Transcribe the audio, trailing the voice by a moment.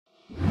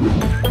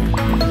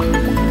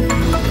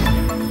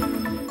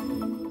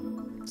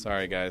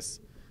Sorry,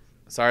 guys.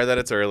 Sorry that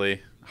it's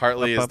early.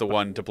 Hartley is the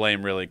one to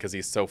blame, really, because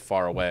he's so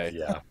far away.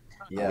 Yeah.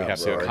 We have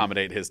to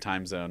accommodate his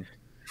time zone.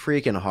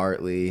 Freaking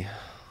Hartley.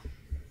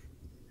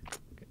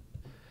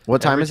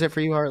 What time is it for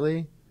you,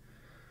 Hartley?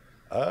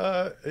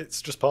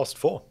 It's just past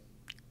 4.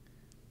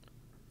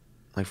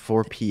 Like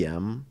 4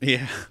 p.m.?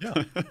 Yeah.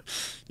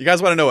 You guys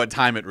want to know what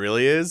time it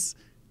really is?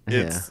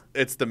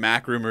 It's the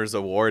Mac Rumors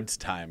Awards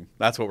time.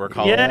 That's what we're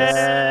calling this.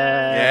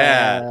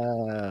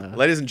 Yeah.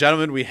 Ladies and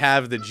gentlemen, we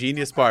have the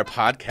Genius Bar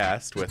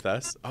podcast with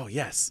us. Oh,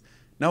 yes.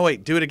 No,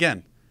 wait. Do it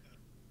again.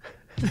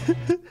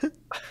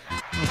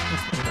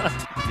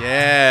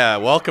 Yeah.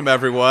 Welcome,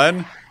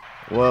 everyone.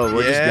 Whoa,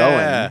 we're just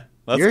going.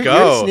 Let's go.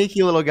 You're a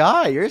sneaky little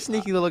guy. You're a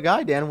sneaky little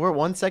guy, Dan. We're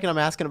 1 second I'm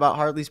asking about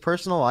Hartley's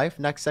personal life.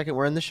 Next second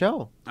we're in the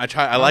show.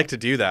 I like to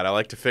do that. I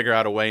like to figure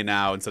out a way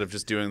now instead of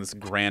just doing this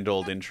grand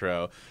old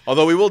intro.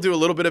 Although we will do a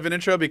little bit of an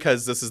intro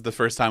because this is the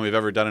first time we've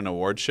ever done an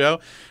award show.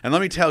 And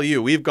let me tell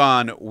you, we've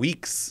gone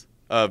weeks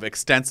of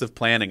extensive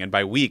planning. And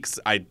by weeks,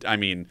 I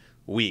mean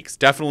weeks.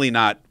 Definitely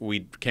not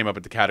we came up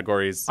with the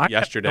categories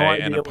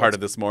yesterday and a part of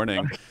this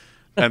morning.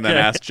 And then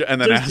asked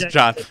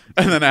Jon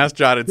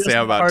and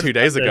Sam about 2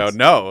 days ago.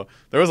 No,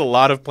 there was a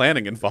lot of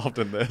planning involved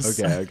in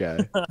this. Okay.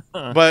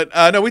 But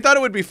no, we thought it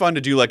would be fun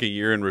to do like a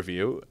year in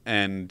review,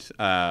 and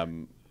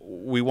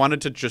we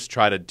wanted to just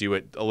try to do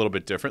it a little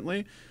bit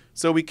differently.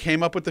 So we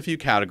came up with a few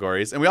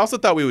categories, and we also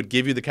thought we would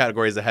give you the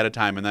categories ahead of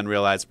time, and then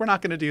realize we're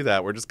not going to do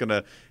that. We're just going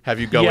to have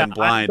you go in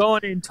blind. I'm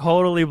going in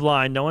totally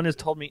blind. No one has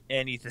told me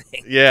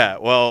anything. Yeah,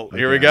 well,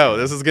 here we go.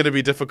 This is going to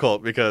be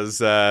difficult because.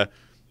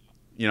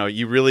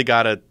 You really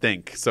gotta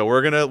think. So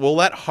we'll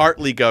let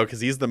Hartley go because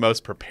he's the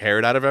most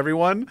prepared out of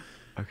everyone.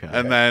 Okay.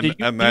 And then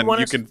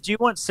Do you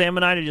want Sam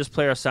and I to just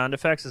play our sound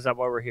effects? Is that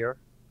why we're here?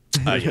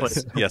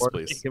 Yes,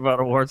 please. About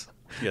awards.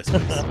 Yes,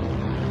 please.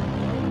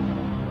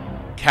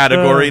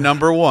 Category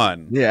number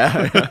 1.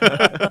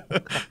 Yeah.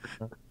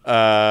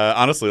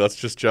 Honestly, let's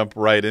just jump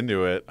right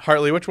into it.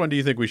 Hartley, which one do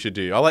you think we should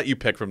do? I'll let you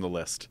pick from the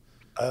list.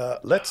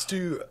 Let's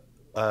do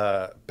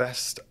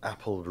best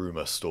Apple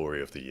rumor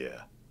story of the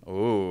year.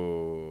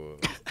 Ooh.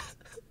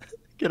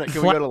 Can we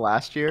go to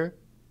last year?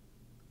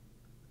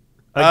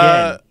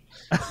 Again.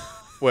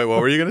 Wait,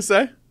 what were you gonna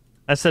say?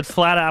 I said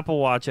flat Apple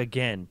Watch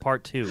again,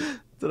 part 2.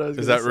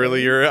 Is that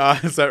really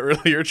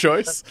your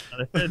choice?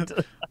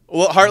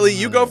 Well, Hartley,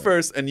 you go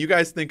first, and you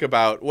guys think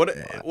about what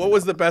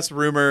was the best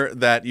rumor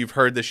that you've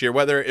heard this year?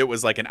 Whether it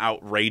was like an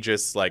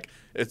outrageous, like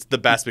it's the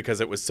best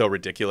because it was so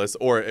ridiculous,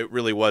 or it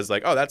really was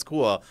like, oh, that's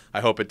cool. I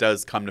hope it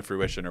does come to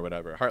fruition or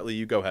whatever. Hartley,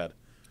 you go ahead.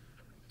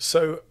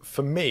 So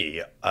for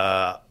me,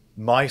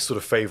 my sort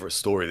of favorite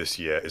story this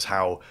year is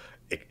how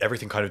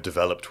everything kind of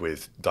developed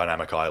with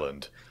Dynamic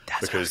Island,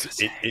 because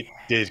it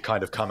did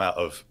kind of come out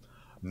of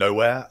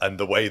nowhere, and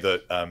the way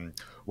that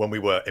when we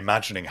were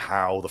imagining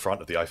how the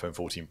front of the iPhone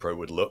 14 Pro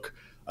would look,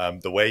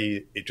 the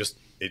way it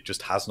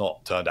just has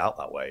not turned out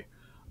that way,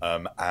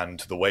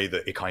 and the way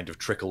that it kind of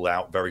trickled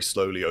out very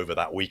slowly over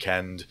that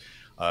weekend.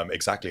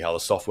 Exactly how the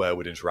software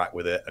would interact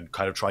with it, and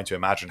kind of trying to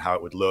imagine how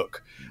it would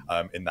look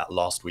in that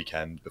last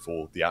weekend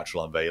before the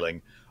actual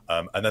unveiling.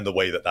 And then the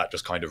way that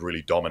just kind of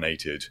really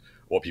dominated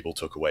what people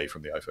took away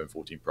from the iPhone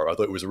 14 Pro. I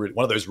thought it was one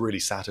of those really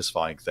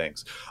satisfying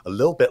things. A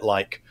little bit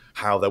like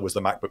how there was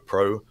the MacBook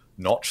Pro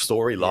notch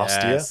story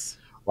last year.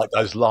 Like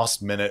those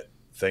last minute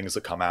things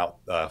that come out.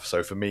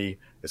 So for me,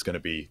 it's going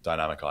to be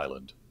Dynamic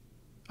Island.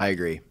 I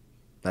agree.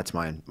 That's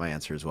my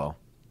answer as well.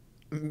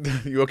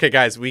 Okay,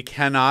 guys, we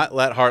cannot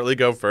let Hartley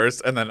go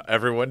first and then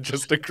everyone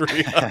just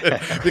agree on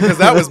it, because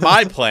that was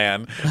my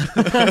plan.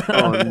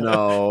 Oh,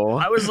 no.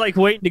 I was like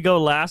waiting to go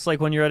last,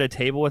 like when you're at a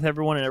table with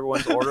everyone and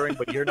everyone's ordering,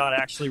 but you're not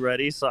actually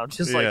ready. So I'm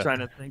just like trying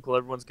to think while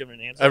everyone's giving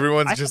an answer.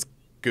 Everyone's just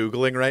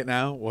Googling right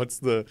now.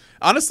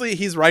 Honestly,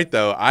 he's right,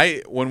 though.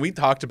 When we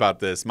talked about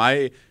this,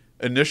 my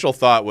initial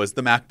thought was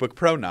the MacBook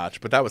Pro notch,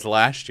 but that was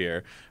last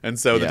year. And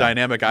so the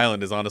Dynamic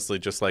Island is honestly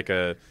just like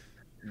the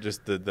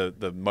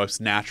most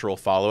natural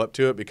follow-up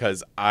to it,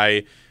 because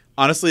I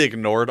honestly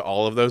ignored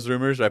all of those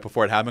rumors right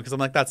before it happened, because I'm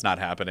like, that's not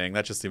happening.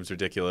 That just seems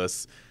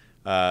ridiculous.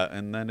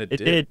 And then it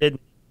did.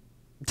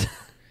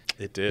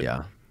 It did.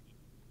 Yeah.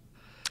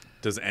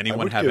 Does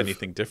anyone have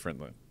anything different?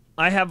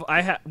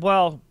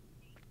 Well,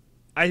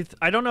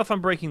 I don't know if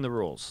I'm breaking the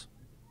rules.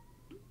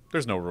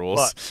 There's no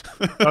rules.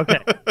 But, okay.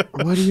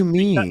 What do you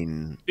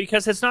mean?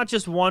 Because it's not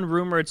just one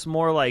rumor. It's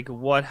more like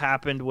what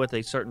happened with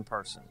a certain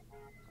person.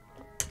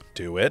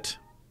 Do it.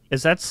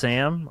 Is that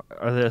Sam?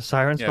 Are the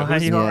sirens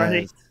behind you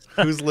already?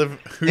 Who's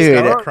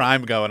got a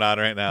crime going on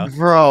right now?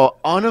 Bro,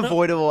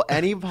 unavoidable.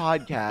 Any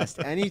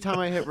podcast, anytime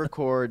I hit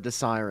record, the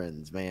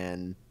sirens,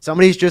 man.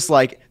 Somebody's just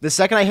like, the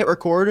second I hit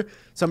record,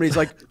 somebody's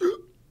like,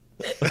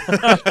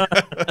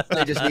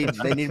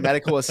 they need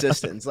medical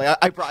assistance. Like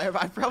I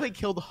probably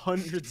killed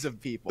hundreds of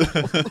people.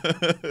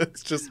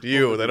 It's just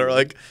you that are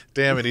like,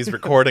 damn it, he's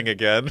recording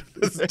again.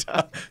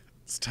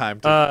 It's time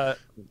to.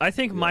 I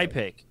think my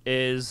pick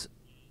is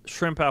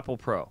Shrimp Apple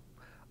Pro.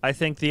 I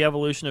think the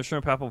evolution of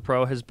Shrimp Apple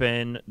Pro has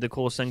been the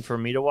coolest thing for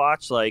me to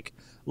watch. Like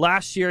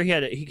last year, he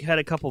had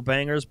a couple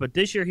bangers, but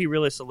this year he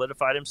really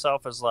solidified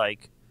himself as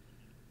like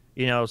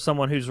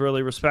someone who's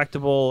really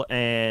respectable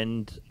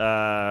and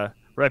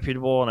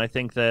reputable, and I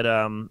think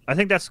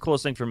that's the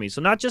coolest thing for me.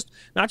 So not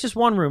just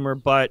one rumor,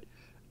 but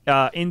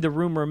in the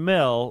rumor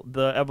mill,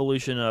 the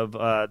evolution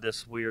of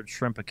this weird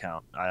shrimp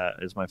account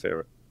is my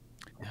favorite.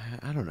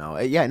 I don't know.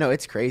 Yeah, no,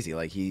 it's crazy.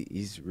 Like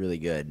he's really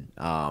good.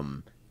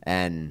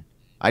 And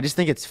I just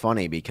think it's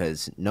funny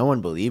because no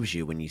one believes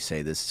you when you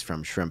say this is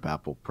from Shrimp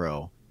Apple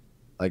Pro.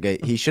 Like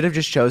he should have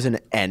just chosen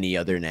any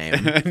other name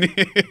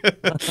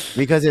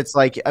because it's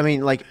like, I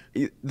mean, like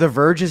The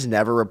Verge is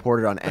never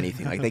reported on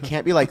anything. Like they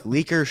can't be like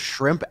leaker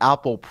Shrimp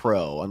Apple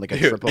Pro on like a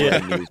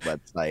AAA news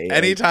website.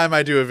 Anytime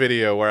I do a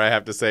video where I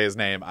have to say his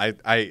name,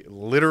 I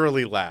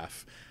literally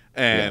laugh.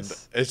 And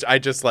I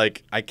just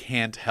like, I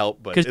can't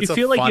help but, because you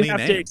feel like you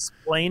have name. to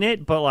explain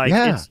it, but like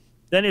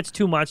then it's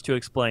too much to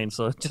explain,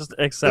 so just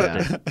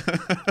accept it.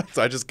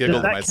 So I just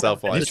giggled to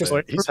myself while I said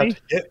it. He's had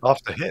hit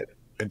after hit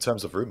in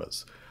terms of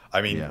rumors.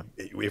 I mean,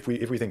 if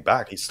we think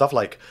back, it's stuff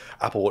like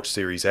Apple Watch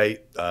Series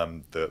 8,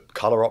 the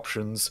color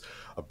options,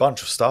 a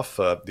bunch of stuff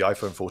for the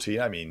iPhone 14.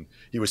 I mean,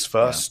 he was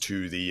first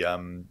to the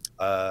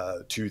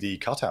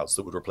cutouts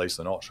that would replace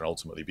the notch and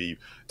ultimately be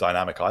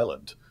Dynamic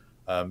Island.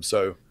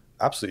 So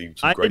absolutely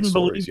some great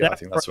stories. Yeah, I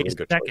think that's a really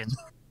good choice.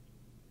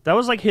 That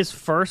was like his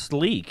first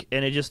leak,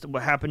 and it just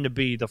happened to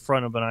be the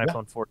front of an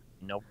iPhone 14.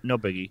 No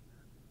biggie.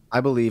 I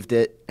believed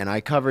it, and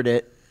I covered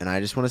it, and I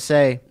just want to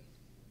say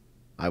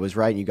I was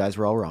right, and you guys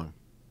were all wrong.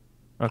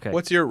 Okay.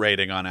 What's your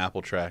rating on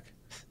AppleTrack?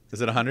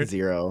 Is it 100?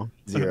 0.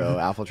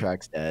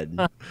 AppleTrack's dead.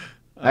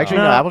 Actually,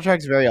 no.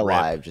 AppleTrack's very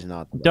alive, just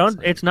not.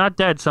 It's not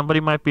dead. Somebody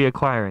might be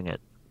acquiring it.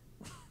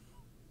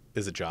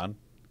 Is it John?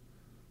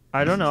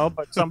 I don't know,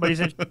 but somebody's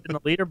interested in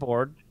the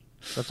leaderboard.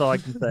 That's all I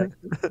can say.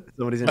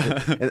 Somebody's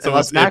interested.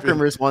 Unless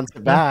Macrumers wants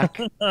it back.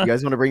 You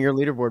guys want to bring your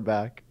leaderboard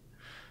back?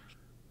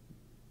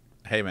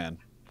 Hey, man.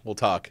 We'll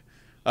talk.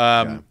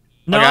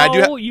 No,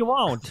 okay, you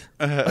won't.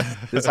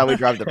 This is how we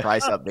drive the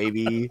price up,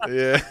 baby.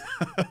 Yeah.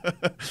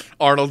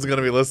 Arnold's going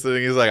to be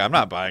listening. He's like, I'm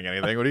not buying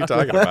anything. What are you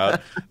talking about?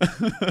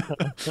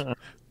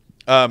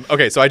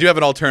 Okay, so I do have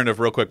an alternative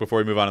real quick before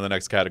we move on to the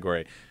next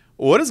category.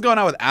 What is going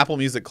on with Apple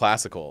Music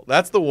Classical?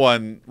 That's the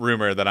one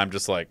rumor that I'm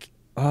just like...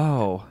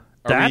 Oh,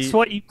 that's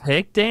what you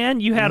picked, Dan?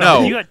 You had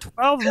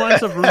 12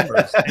 months of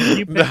rumors, and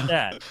you picked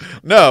that.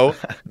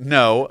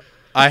 No.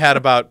 I had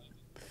about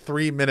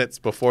 3 minutes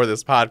before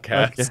this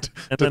podcast. Okay.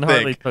 And then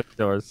Harley took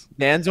yours.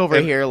 Dan's over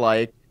here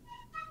like...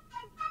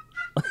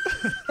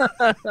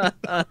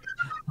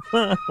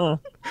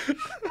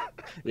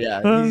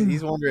 Yeah,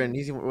 he's wondering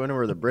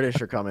where the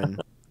British are coming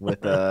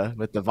with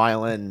the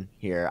violin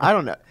here. I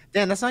don't know.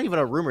 Dan, that's not even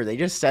a rumor. They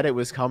just said it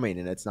was coming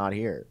and it's not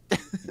here.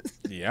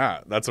 Yeah,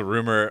 that's a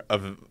rumor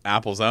of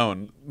Apple's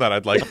own that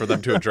I'd like for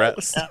them to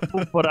address.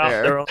 Apple put out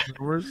their own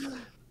rumors.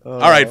 All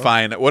right,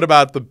 fine. What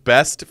about the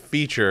best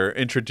feature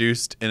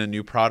introduced in a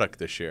new product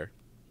this year?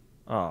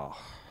 Oh.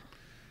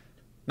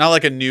 Not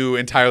like a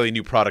entirely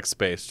new product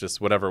space, just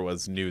whatever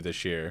was new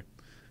this year.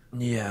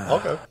 Yeah.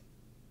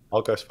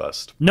 I'll go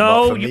first.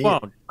 No, you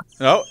won't.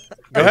 No,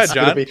 go ahead,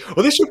 John.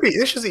 This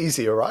is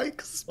easier, right?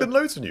 Because there's been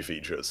loads of new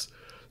features.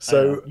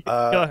 So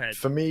go ahead.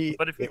 For me,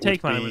 but if you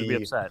take mine, I'm going to be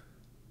upset.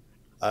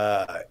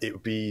 It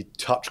would be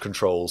touch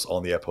controls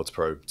on the AirPods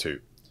Pro 2.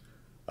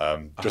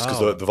 Just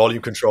because the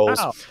volume controls,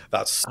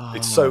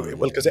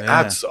 because it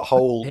adds a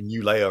whole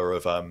new layer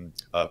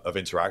of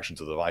interaction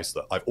to the device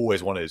that I've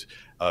always wanted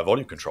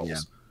volume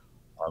controls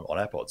on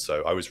AirPods.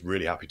 So I was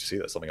really happy to see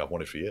that, something I've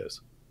wanted for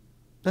years.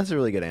 That's a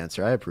really good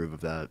answer. I approve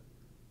of that.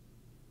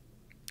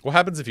 What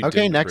happens if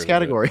you next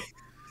category.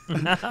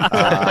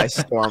 I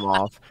storm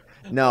off.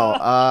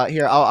 No,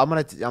 here I'm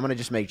gonna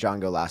just make John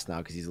go last now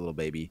because he's a little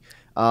baby.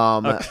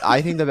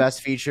 I think the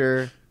best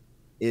feature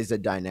is a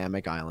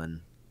dynamic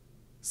island.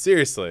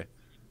 Seriously,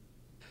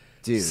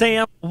 dude.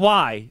 Sam,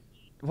 why?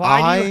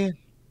 Why do you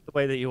the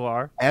way that you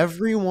are?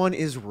 Everyone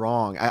is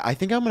wrong. I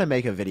think I'm gonna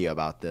make a video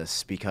about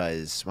this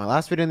because my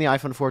last video in the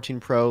iPhone 14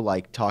 Pro,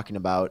 like talking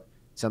about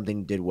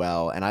something did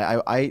well, and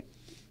I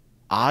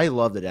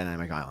love the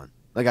dynamic island.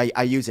 Like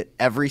I use it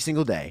every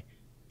single day.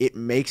 It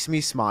makes me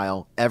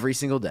smile every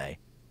single day.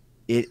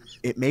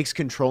 It makes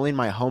controlling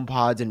my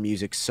HomePods and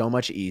music so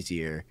much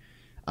easier.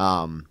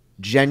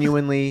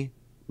 Genuinely.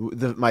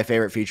 My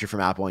favorite feature from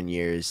Apple in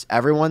years.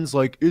 Everyone's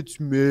like, it's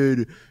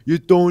mid. You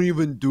don't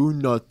even do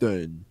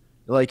nothing.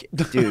 Like,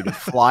 dude,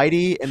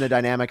 Flighty and the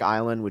Dynamic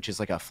Island, which is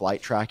like a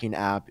flight tracking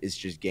app, is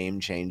just game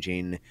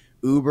changing.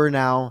 Uber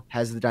now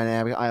has the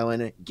Dynamic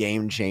Island,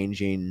 game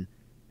changing.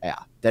 Yeah,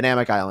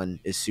 Dynamic Island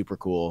is super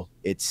cool.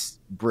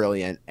 It's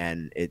brilliant,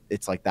 and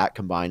it's like that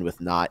combined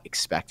with not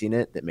expecting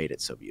it that made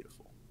it so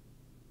beautiful.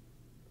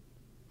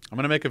 I'm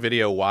gonna make a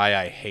video why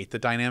I hate the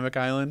Dynamic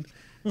Island,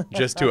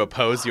 just to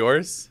oppose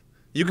yours.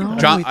 You can,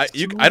 John. I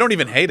don't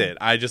even hate it.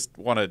 I just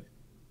want to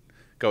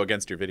go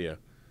against your video.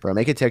 Bro,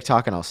 make a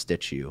TikTok and I'll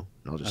stitch you.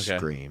 And I'll just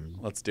scream.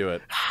 Let's do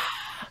it.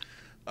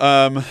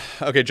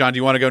 Okay, John, do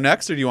you want to go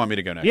next, or do you want me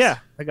to go next? Yeah,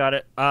 I got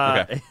it.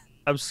 Okay.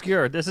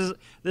 Obscure. This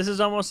is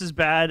almost as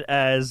bad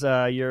as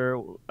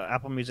your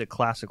Apple Music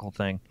Classical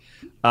thing.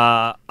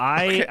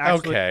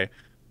 I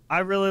I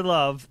really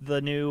love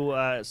the new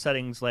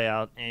settings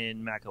layout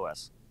in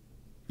macOS.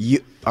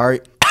 You are.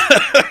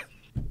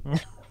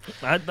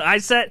 I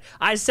said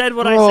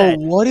what Bro, I said.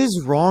 what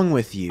is wrong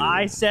with you?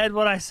 I said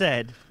what I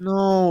said.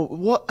 No,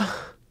 what?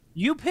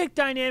 You picked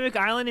Dynamic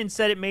Island and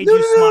said it made No, you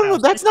no, smile. no, no,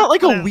 that's not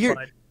like a Smile, weird.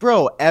 bud.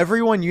 Bro,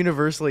 everyone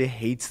universally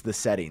hates the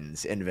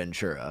settings in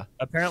Ventura.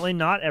 Apparently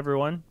not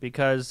everyone,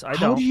 because I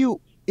How don't. do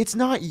you? It's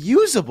not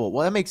usable.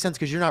 Well, that makes sense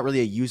because you're not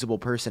really a usable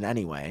person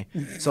anyway.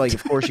 So, like,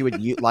 of course you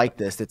would like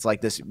this. It's like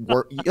this.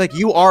 Like,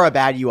 you are a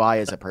bad UI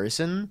as a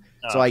person,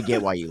 so I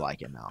get why you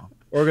like it now.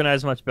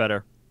 Organized much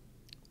better.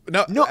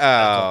 No.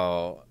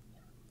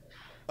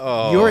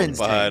 Oh, You're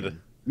insane. bud.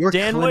 You're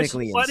Dan,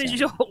 clinically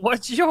insane.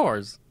 what's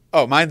yours?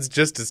 Oh, mine's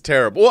just as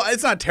terrible. Well,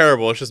 it's not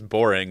terrible. It's just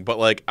boring. But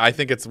like, I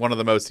think it's one of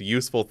the most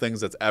useful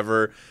things that's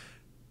ever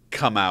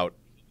come out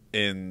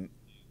in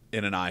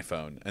an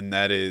iPhone, and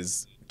that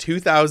is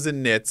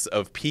 2,000 nits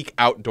of peak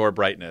outdoor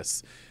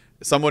brightness.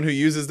 Someone who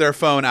uses their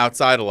phone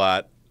outside a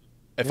lot.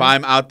 If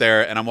I'm out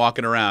there and I'm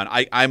walking around,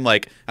 I'm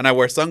like, and I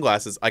wear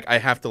sunglasses. Like, I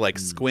have to like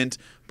squint,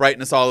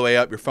 brightness all the way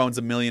up. Your phone's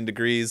 1,000,000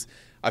 degrees.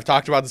 I've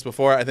talked about this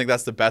before. I think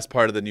that's the best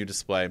part of the new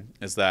display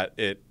is that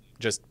it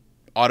just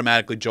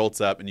automatically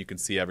jolts up and you can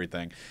see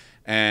everything.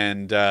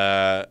 And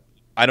I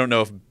don't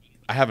know if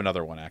I have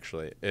another one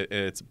actually.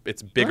 It's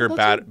bigger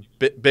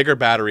bigger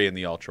battery in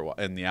the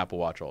Apple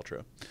Watch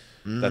Ultra.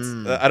 That's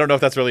I don't know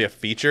if that's really a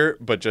feature,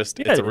 but just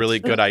it's a really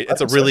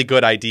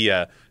good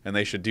idea, and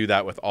they should do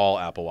that with all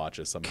Apple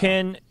Watches somehow.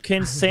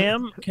 Can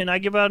Sam? Can I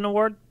give out an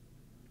award?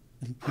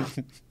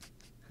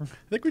 I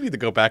think we need to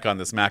go back on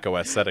this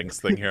macOS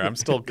settings thing here. I'm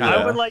still kind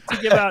of. I would like to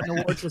give out an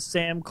award to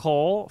Sam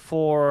Kohl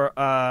for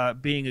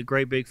being a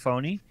great big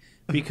phony,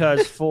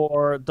 because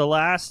for the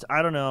last,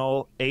 I don't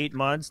know, 8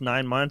 months,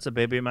 9 months, a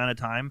baby amount of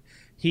time,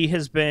 he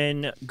has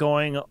been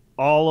going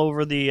all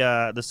over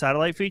the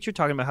satellite feature,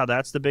 talking about how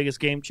that's the biggest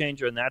game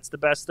changer and that's the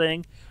best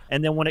thing.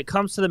 And then when it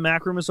comes to the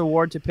Macrumors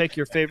Award to pick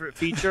your favorite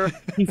feature,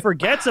 he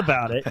forgets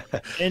about it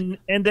and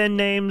then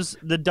names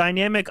the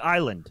Dynamic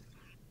Island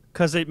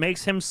because it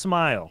makes him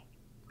smile.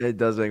 It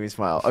does make me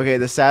smile. Okay,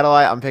 the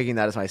satellite, I'm picking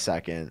that as my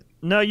second.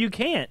 No, you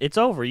can't. It's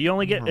over. You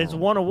only get it's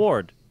one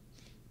award.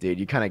 Dude,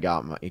 you kind of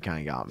got me. You kind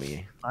of got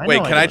me.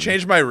 Wait, can I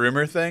change my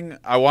rumor thing?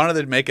 I wanted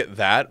to make it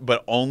that,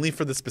 but only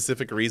for the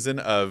specific reason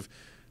of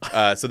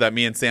so that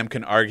me and Sam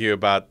can argue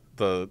about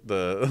the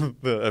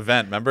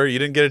event. Remember, you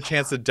didn't get a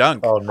chance to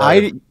dunk. Oh, no. I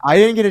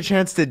didn't get a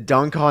chance to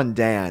dunk on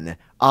Dan.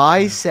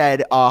 I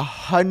said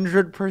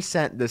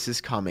 100% this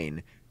is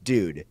coming,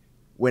 dude.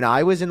 When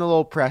I was in the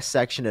little press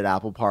section at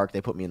Apple Park,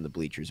 they put me in the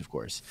bleachers, of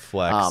course.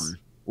 Flex.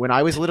 When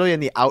I was literally in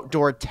the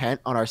outdoor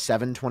tent on our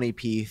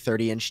 720p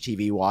 30-inch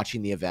TV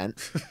watching the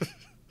event,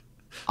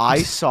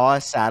 I saw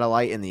a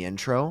satellite in the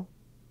intro,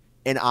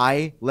 and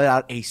I let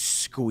out a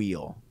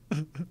squeal.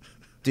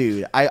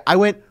 Dude, I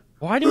went,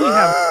 why do we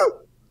have...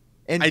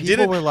 And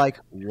people were like,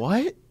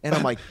 what? And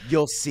I'm like,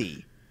 you'll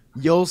see.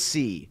 You'll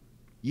see.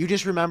 You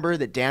just remember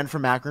that Dan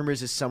from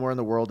Macrumors is somewhere in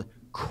the world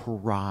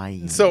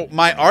crying. So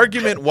my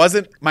argument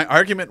wasn't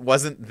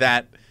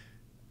that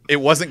it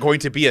wasn't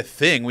going to be a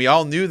thing. We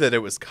all knew that it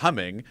was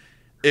coming.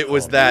 It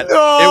was that. No,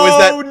 it was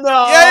that.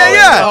 No.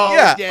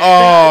 Yeah. Dan,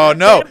 Oh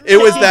no! It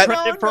was that.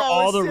 Credit for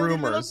all the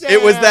rumors.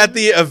 It was that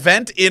the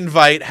event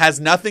invite has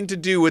nothing to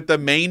do with the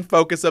main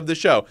focus of the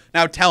show.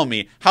 Now tell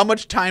me, how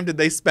much time did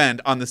they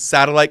spend on the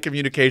satellite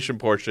communication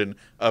portion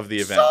of the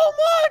event? So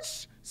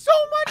much.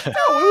 No,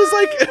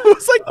 it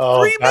was like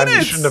 3 Man, minutes.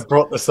 you shouldn't have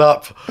brought this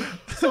up.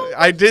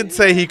 I did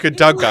say he could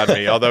dunk on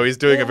me, although he's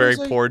doing a very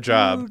poor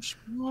job.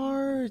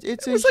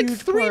 It was like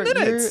 3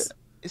 minutes.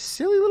 You're a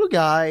silly little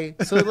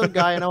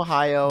guy in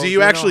Ohio. Do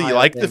you actually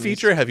like the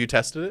feature? Have you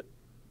tested it?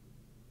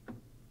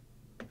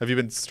 Have you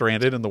been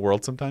stranded in the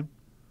world sometime?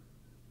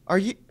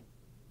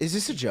 Is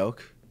this a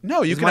joke?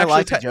 No, you can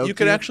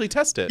actually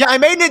test it. Yeah, I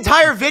made an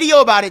entire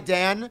video about it,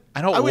 Dan.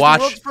 I was the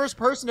world's first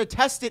person to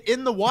test it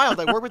in the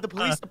wild. I worked with the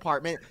police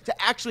department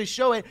to actually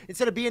show it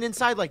instead of being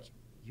inside. Like,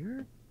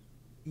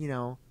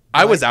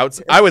 I was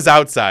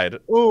outside.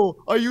 Oh,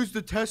 I used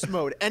the test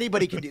mode.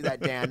 Anybody can do that,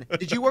 Dan.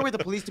 Did you work with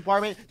the police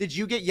department? Did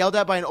you get yelled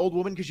at by an old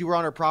woman because you were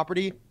on her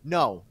property?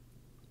 No.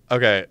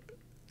 Okay,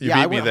 you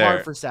beat me there.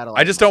 Hard for satellite.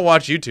 I just don't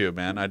watch YouTube,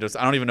 man. I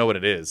don't even know what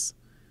it is.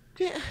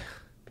 Yeah.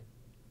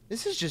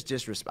 This is just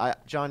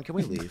disrespect. John, can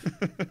we leave?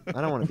 I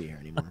don't want to be here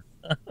anymore.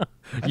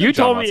 You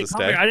told me to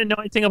come here. I didn't know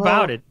anything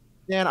about it.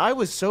 Dan, I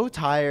was so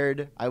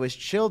tired. I was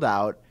chilled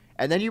out.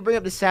 And then you bring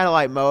up the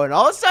satellite mode, and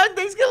all of a sudden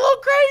things get a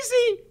little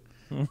crazy.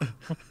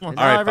 And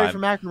now everybody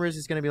from Macrumors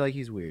is going to be like,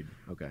 he's weird.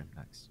 Okay,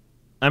 next.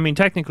 I mean,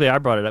 technically, I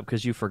brought it up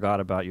because you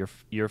forgot about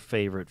your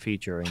favorite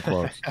feature in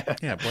quotes.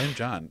 Yeah, blame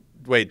John.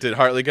 Wait, did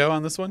Hartley go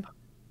on this one?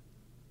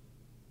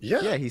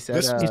 Yeah, he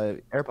said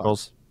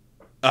AirPods.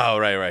 Oh,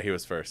 right. He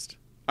was first.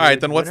 All right,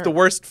 then what's the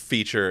worst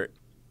feature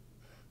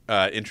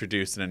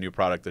introduced in a new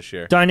product this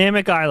year?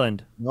 Dynamic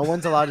Island. No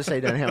one's allowed to say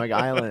Dynamic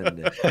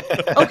Island.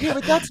 Okay,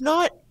 but that's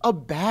not a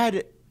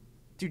bad...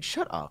 Dude,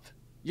 shut up.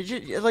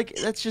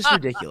 That's just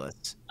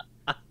ridiculous.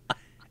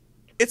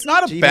 It's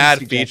not So a you can bad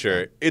suggest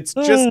feature. It's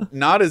just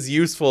not as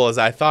useful as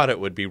I thought it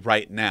would be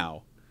right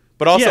now.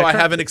 But also, Yeah, I correct.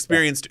 haven't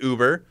experienced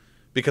Uber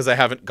because I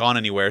haven't gone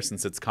anywhere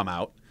since it's come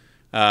out.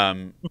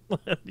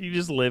 You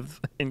just live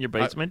in your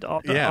basement.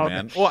 Yeah,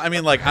 man. Well, I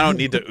mean, like, I don't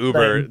need to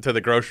Uber to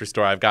the grocery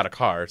store. I've got a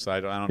car, so I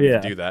don't need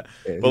to do that.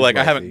 Yeah, But like, I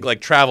who's haven't wealthy?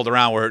 like traveled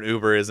around where an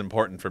Uber is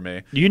important for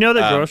me. You know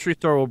the grocery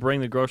store will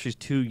bring the groceries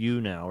to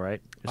you now,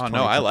 right? It's Oh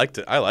no, I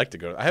 2020. like to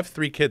go. I have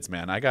 3 kids,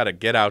 man. I gotta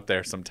get out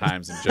there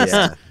sometimes and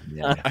just.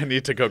 Yeah. I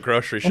need to go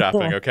grocery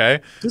shopping. Okay.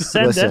 Just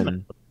send them.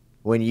 Listen,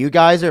 when you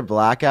guys are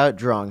blackout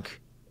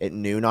drunk at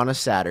noon on a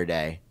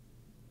Saturday,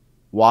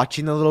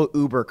 watching the little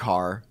Uber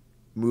car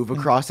move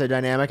across a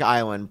dynamic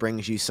island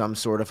brings you some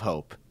sort of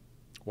hope.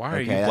 Why are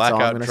Okay, you that's all I'm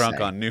blackout gonna drunk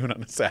say. on noon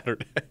on a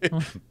Saturday?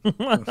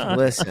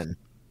 Listen,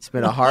 it's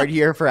been a hard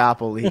year for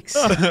Apple leaks.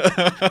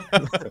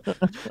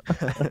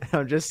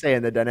 I'm just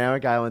saying the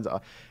dynamic islands.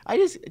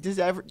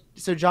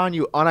 So John,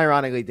 you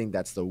unironically think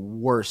that's the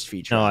worst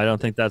feature? No, I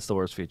don't think that's the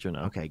worst feature.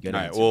 No. Okay, good.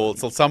 All right. answer, Well, buddy.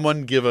 so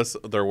someone give us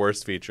their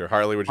worst feature.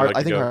 Harley, would you like I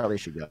to think go? Harley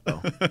should go.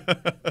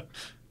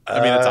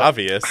 I mean, it's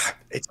obvious.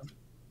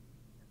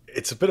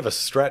 It's a bit of a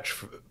stretch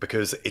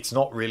because it's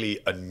not really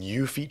a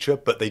new feature,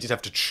 but they did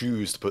have to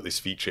choose to put this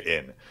feature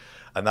in,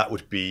 and that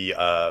would be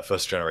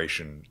first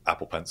generation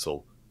Apple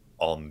Pencil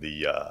on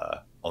the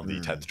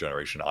 10th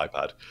generation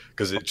iPad,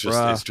 because it's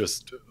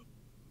just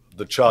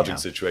the charging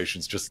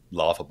situation's just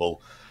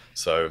laughable.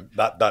 So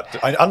that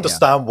I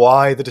understand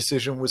why the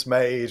decision was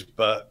made,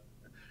 but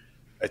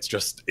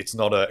it's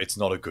not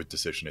a good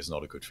decision. It's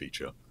not a good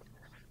feature.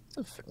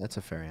 That's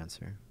a fair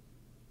answer.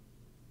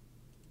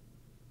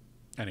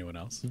 Anyone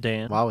else?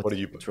 Dan. Wow, What are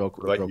you? it's real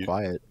you?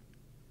 quiet.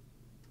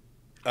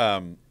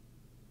 I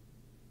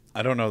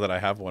don't know that I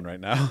have one right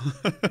now.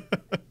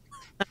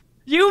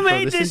 You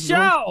made this this is your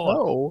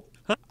show.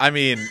 I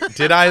mean,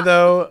 did I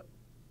though?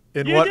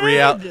 In You what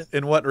did!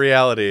 In what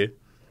reality?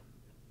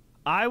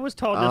 I was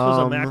told this was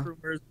a Mac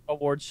Rumors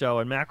award show,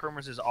 and Mac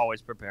Rumors is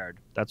always prepared.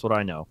 That's what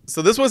I know.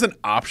 So this was an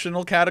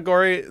optional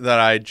category that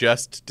I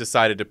just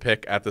decided to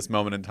pick at this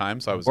moment in time.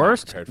 So I was not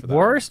prepared for that.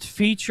 Worst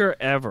feature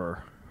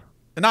ever.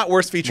 Not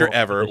worst feature Well,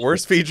 ever. this year.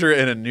 Worst feature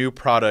in a new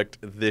product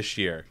this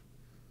year.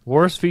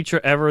 Worst feature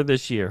ever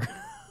this year.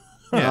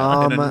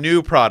 Yeah, in a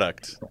new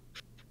product.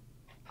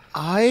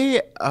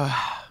 I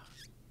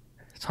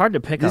It's hard to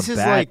pick this a is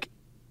bad. like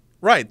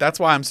Right. That's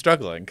why I'm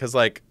struggling because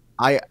like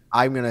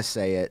I'm gonna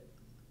say it.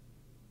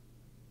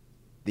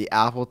 The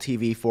Apple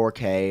TV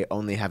 4K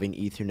only having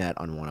Ethernet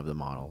on one of the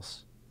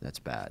models. That's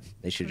bad.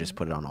 They should just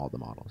put it on all the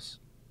models.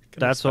 can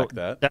That's what expect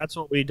that. that's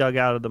what we dug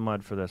out of the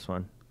mud for this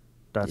one.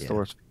 That's the Yeah.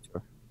 worst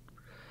feature.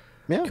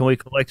 Yeah. Can we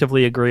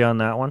collectively agree on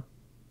that one?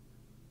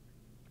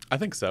 I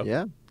think so.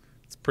 Yeah.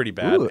 It's pretty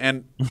bad, Ooh.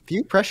 and If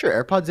you pressure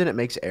AirPods in, it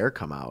makes air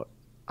come out.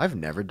 I've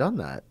never done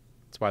that.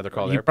 that's why they're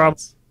called You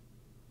AirPods.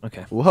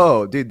 Okay.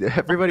 Whoa, dude!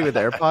 Everybody with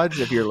AirPods,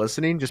 if you're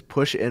listening, just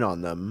push in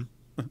on them.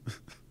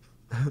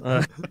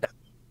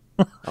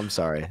 I'm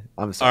sorry.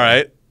 All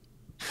right.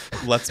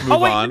 Let's move Oh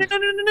wait! on.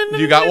 No,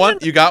 You got one?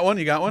 You got one?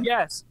 You got one?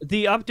 Yes,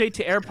 the update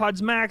to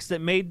AirPods Max that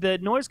made the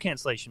noise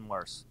cancellation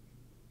worse.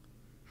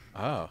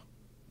 Oh.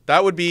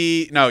 That would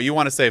be no, you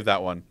want to save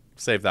that one.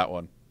 Save that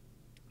one.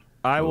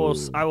 I will.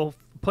 Ooh. I will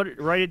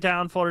write it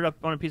down, fold it up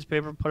on a piece of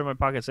paper, put it in my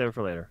pocket, save it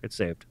for later. It's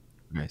saved.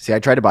 Okay. See, I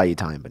tried to buy you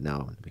time, but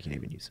now we can't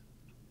even use it.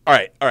 All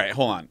right,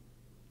 hold on.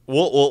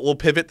 We'll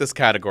pivot this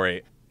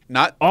category.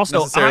 Not Also,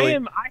 necessarily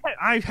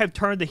I have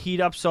turned the heat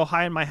up so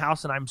high in my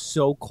house, and I'm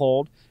so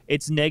cold.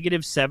 It's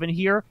 -7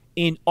 here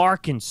in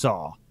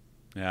Arkansas.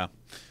 Yeah.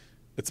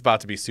 It's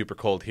about to be super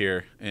cold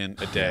here in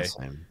a day.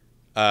 Same.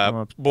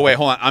 But wait,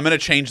 hold on. I'm going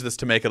to change this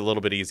to make it a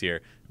little bit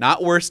easier.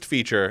 Not worst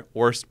feature,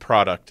 worst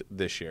product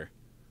this year.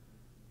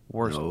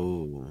 Worst.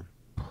 Oh.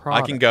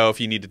 I can go if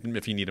you need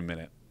a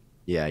minute.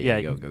 Yeah, Yeah,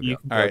 go, go, you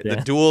go. can All go, right, the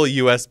Dan. dual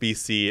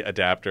USB-C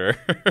adapter.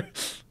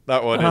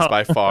 That one is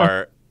by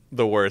far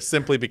the worst,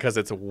 simply because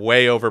it's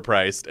way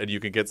overpriced and you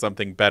can get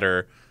something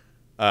better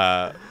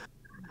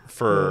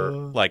for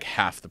like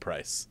half the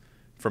price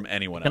from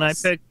anyone Can I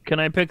else. pick? Can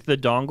I pick the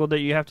dongle that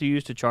you have to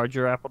use to charge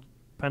your Apple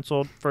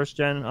Pencil first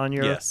gen on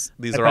your? Yes,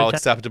 these iPad are all 10?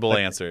 acceptable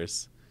Okay.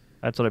 answers.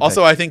 That's what I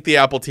Also, picked. I think the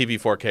Apple TV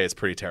 4K is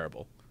pretty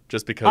terrible.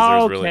 Just because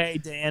there's Okay, really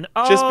Dan.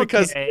 just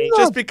because Okay.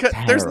 just because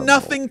there's terrible.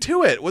 nothing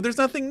to it. Well, there's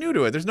nothing new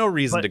to it. There's no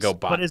reason to go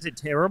buy. But is it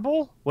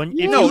terrible? When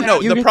Yeah, if No, you no, have-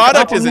 the you can product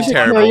Apple isn't Music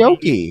terrible.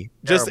 Karaoke.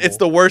 Just it's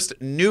the worst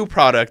new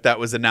product that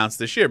was announced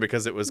this year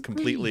because it was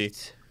completely.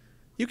 Great.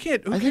 You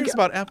can't. Who I cares think-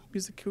 about Apple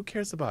Music? Who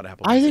cares about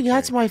Apple? I Music think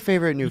that's karaoke? my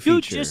favorite new You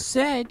feature. just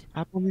said.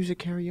 Apple Music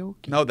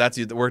Karaoke. No, that's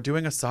we're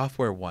doing a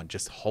software one.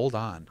 Just hold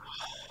on.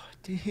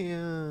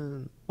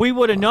 Damn. We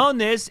would have known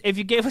this if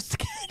you gave us the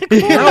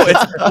category. No,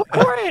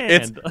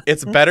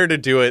 it's better to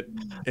do it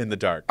in the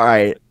dark. All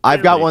right,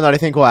 I've got Really? one that I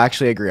think we'll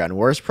actually agree on.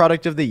 Worst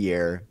product of the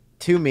year,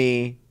 to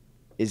me,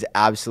 is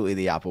absolutely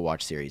the Apple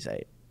Watch Series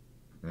 8.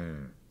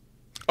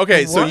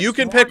 Okay, so Worst you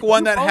can one? pick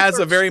one You that both has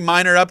a are- very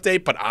minor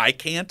update, but I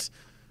can't.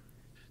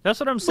 That's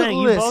what I'm saying.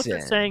 You both are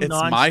listen, saying it's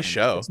nonsense. my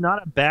show. It's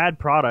not a bad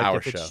product Our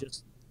if it's show.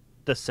 just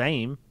the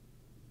same.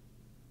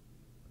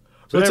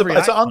 So it's an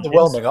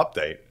underwhelming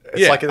update.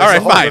 It's like all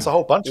right, fine. There's a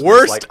whole bunch of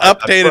worst like,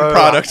 updated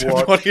product of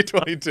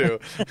 2022.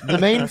 The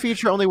main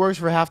feature only works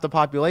for half the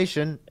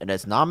population, and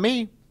it's not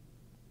me.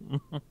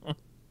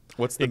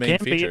 What's the It main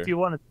can be feature? if you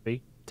want it to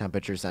be.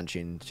 Temperature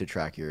sensing to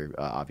track your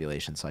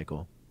ovulation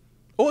cycle.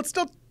 Well, it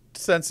still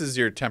senses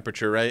your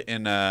temperature, right?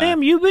 In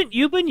Sam, you've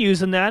been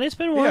using that. It's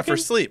been working. yeah, for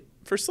sleep.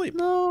 For sleep.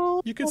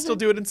 No, You can still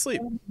do it in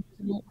sleep.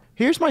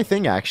 Here's my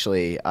thing.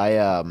 Actually, I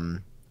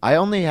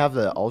only have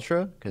the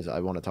Ultra because I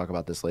want to talk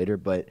about this later.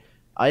 But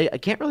I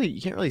can't really.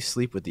 You can't really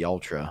sleep with the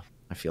Ultra.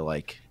 I feel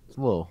like it's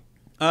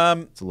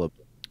a little.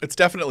 It's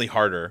definitely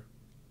harder.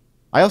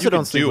 I also you can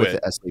don't sleep do with it.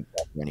 a sleep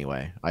tracker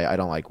anyway. I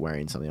don't like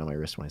wearing something on my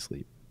wrist when I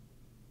sleep.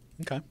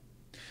 Okay.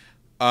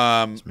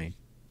 It's me.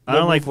 I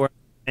don't like wearing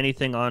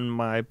anything on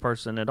my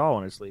person at all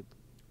when I sleep.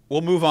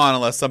 We'll move on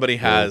unless somebody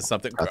has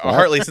something.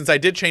 Hartley, since I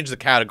did change the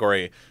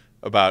category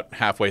about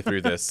halfway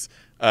through this,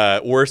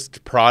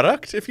 worst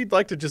product, if you'd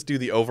like to just do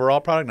the overall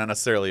product, not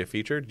necessarily a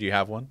feature. Do you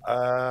have one?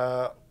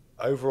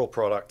 Overall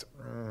product,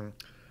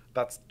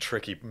 that's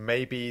tricky.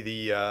 Maybe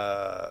the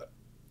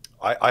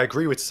I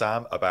agree with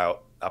Sam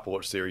about Apple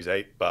Watch Series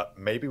 8, but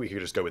maybe we could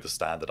just go with the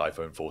standard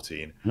iPhone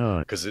 14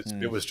 because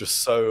it was just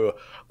so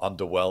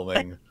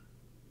underwhelming.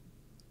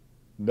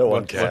 No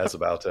one cares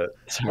about it.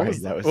 Sorry, What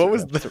was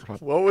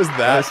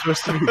that?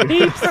 supposed to be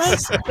He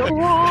pressed the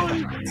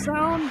wrong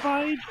sound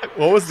bite.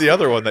 What was the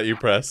other one that you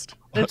pressed?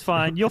 It's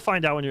fine. You'll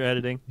find out when you're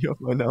editing.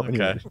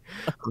 Okay.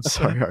 I'm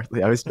sorry, Hartley.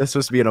 That's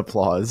supposed to be an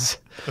applause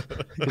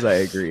because I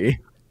agree.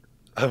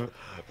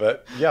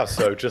 But yeah,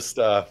 so just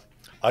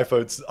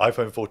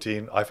iPhone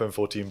 14, iPhone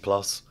 14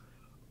 Plus,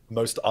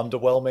 most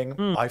underwhelming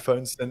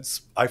iPhone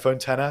since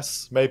iPhone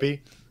 10s,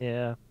 maybe.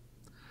 Yeah,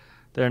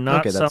 they're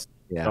not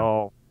at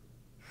all.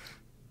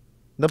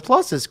 The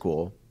Plus is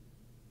cool.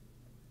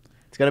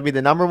 It's gonna be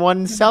the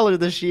 #1 seller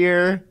this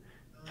year.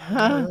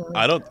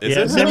 I don't. Is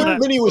Yeah, it? Sam-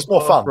 Mini was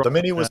more fun. The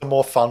Mini was a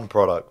more fun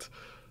product.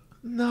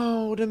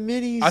 No, the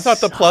Mini. I thought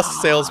the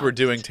Plus sales were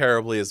doing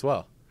terribly as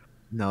well.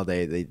 No,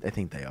 I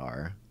think they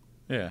are.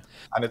 Yeah.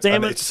 And it's, Sam,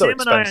 and it's so Sam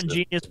and I on expensive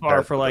Genius Bar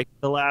compared for to like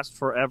the last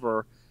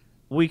forever.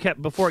 We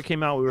kept before it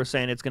came out. We were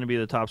saying it's going to be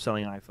the top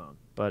selling iPhone,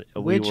 but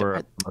we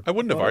were. I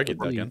wouldn't have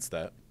argued against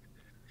that.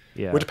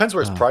 Yeah. Well, it depends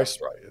where it's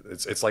priced, right?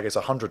 It's like it's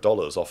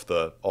 $100 off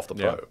the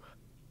Yeah. Pro.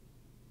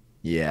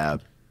 Yeah,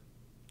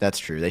 that's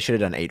true. They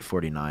should have done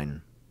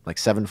 $849, like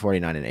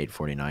 $749 and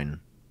 $849.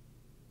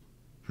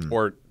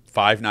 Or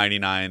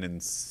 $599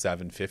 and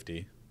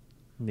 $750.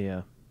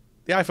 Yeah.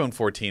 The iPhone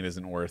 14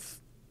 isn't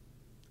worth.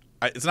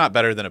 It's not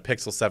better than a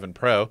Pixel 7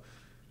 Pro,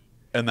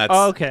 and that's.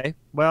 Oh, okay.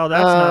 Well,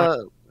 that's not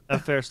a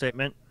fair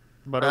statement,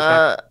 but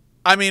okay.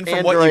 I mean,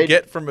 from what you Android.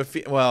 get from a.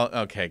 Well,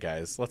 okay,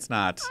 guys, let's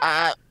not.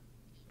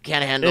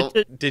 Can't handle.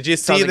 Did you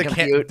see Doesn't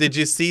compute. Did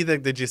you see the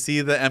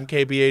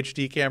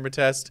MKBHD camera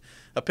test?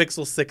 A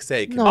Pixel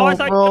 6a. No. Oh, I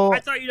bro.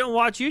 thought you don't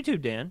watch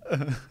YouTube, Dan.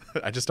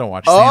 I just don't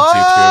watch Sam's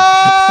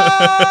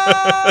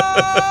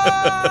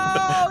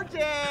Oh,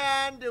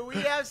 Dan, do we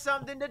have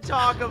something to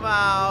talk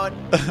about?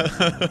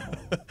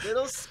 YouTube.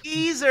 Little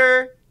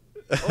skeezer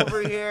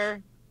over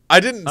here. I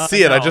didn't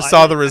see it. I No, just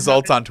saw the I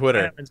results on I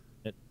Twitter. haven't seen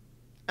it.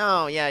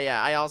 Oh,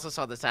 yeah. I also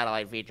saw the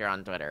satellite feature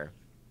on Twitter.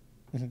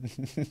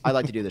 I'd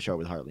like to do the show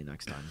with Hartley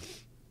next time.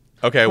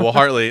 Okay, well,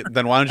 Hartley,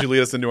 then why don't you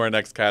lead us into our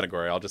next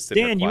category? I'll just sit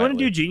here Dan, you want to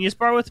do quietly. Genius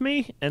Bar with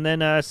me, and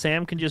then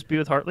Sam can just be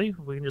with Hartley.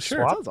 We can just Sure.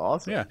 swap. Sounds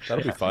awesome. Yeah,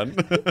 that'll be fun.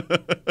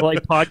 We're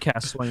like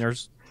podcast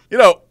swingers. You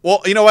know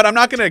what? I'm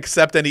not going to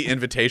accept any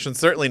invitations,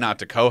 certainly not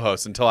to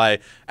co-host, until I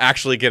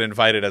actually get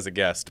invited as a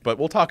guest. But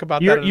we'll talk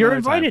about that. You're another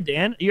invited, time.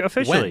 Dan. You're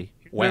officially.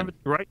 When?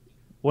 You're right.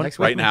 When? Next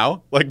week. Right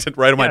now? Like,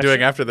 right? Am I Yeah, doing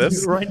sure. after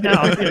this? Right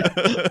now.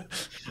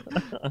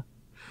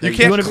 You You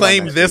can't wanna be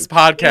claim on next this week?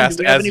 Dan, podcast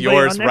do we have as anybody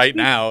yours on next right week?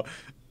 now.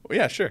 Well,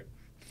 yeah, sure.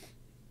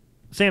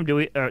 Sam, do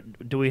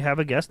we have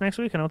a guest next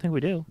week? I don't think we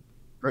do.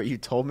 Bro, you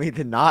told me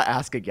to not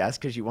ask a guest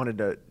because you wanted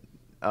to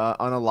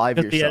unalive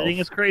Because the yourself. editing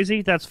is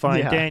crazy. That's fine.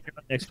 Yeah. Dan, you're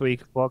on next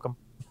week. Welcome.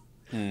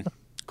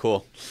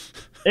 Cool.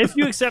 If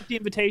you accept the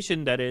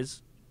invitation, that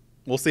is.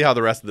 We'll see how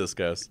the rest of this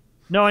goes.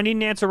 No, I need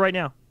an answer right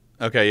now.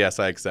 Okay, yes,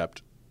 I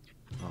accept.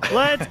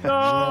 Let's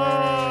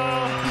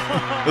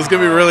go. This is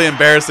gonna be really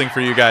embarrassing for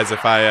you guys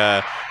if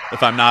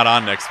I'm not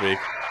on next week.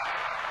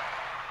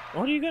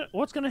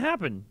 What's gonna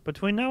happen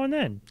between now and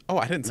then? Oh,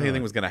 I didn't say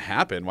anything was gonna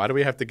happen. Why do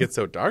we have to get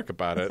so dark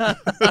about it?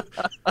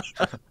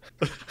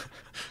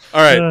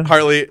 All right,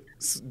 Hartley,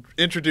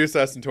 introduce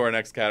us into our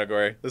next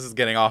category. This is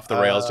getting off the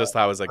rails, just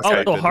how I was Oh,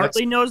 expected. so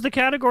Hartley knows the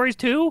categories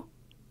too?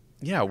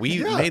 Yeah,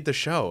 we made the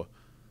show.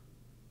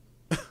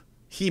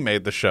 He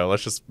made the show.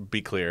 Let's just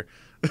be clear.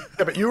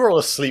 Yeah, but you were all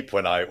asleep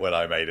when I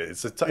made it.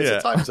 It's a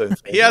time zone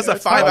thing. He has You know, a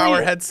it's not 5-hour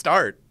like- head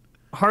start.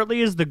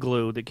 Hartley is the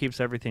glue that keeps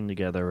everything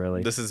together,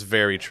 really. This is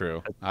very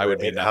true. I would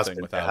be It has nothing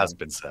been, without it has him.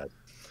 been said.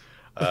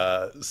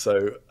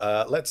 So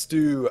let's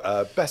do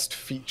best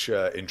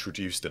feature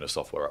introduced in a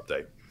software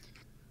update.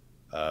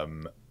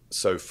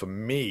 So for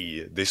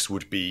me, this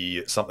would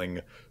be something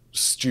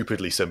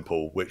stupidly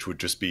simple, which would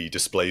just be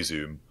display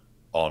zoom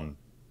on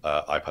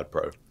iPad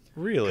Pro.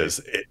 Really?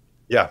 Because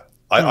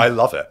I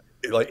love it.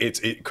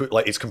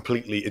 it's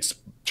completely it's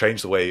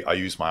changed the way I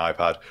use my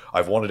iPad.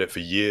 I've wanted it for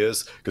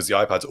years because the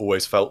iPad's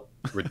always felt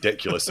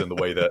ridiculous in the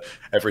way that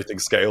everything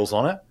scales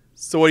on it.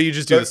 So what do you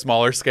just do? The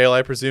smaller scale,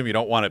 I presume. You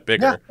don't want it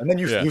bigger. Yeah, and then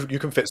you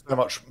can fit so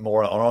much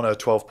more on a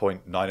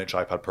 12.9-inch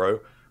iPad Pro.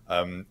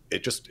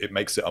 It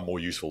makes it a more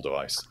useful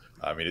device.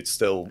 I mean,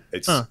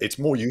 it's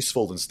more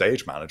useful than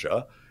Stage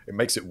Manager. It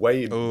makes it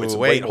way. Ooh,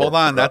 wait, hold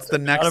on. That's the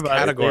next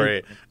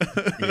category.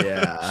 Yeah.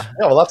 Yeah,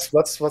 well, that's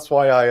why I.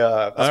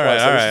 That's all why I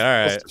say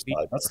right. this is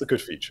That's the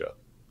good feature.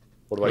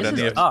 What do I This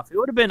do? is tough. It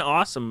would have been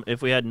awesome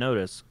if we had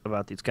noticed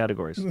about these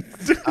categories.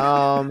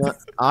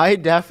 I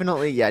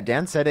definitely,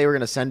 Dan said they were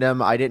gonna send him.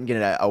 I didn't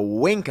get a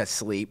wink of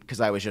sleep because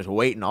I was just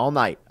waiting all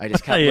night. I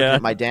just kept looking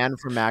at my Dan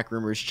from Mac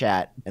Rumors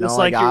chat, and It's all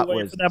like I got you're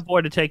waiting was for that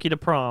boy to take you to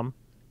prom.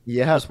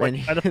 yeah,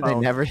 waiting by the they phone.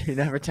 never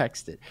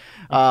texted.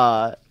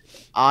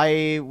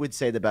 I would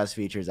say the best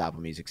feature is Apple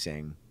Music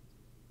Sing.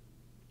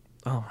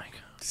 Oh my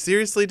god!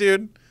 Seriously,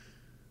 dude?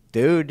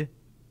 Dude,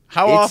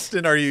 How It's-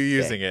 often are you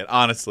using it,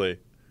 honestly?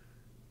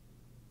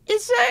 I've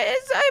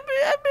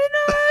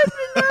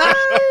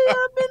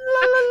been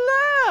la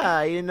la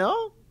la, you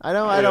know. I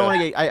don't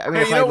want to get. I mean,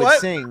 Hey, if you I know would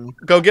what? sing,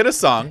 Go get a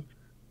song.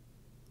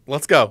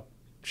 Let's go.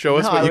 Show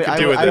us No, what you can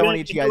do with I it. don't want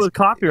you guys It would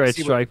copyright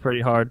see what- strike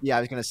pretty hard. yeah, I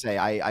was gonna say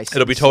I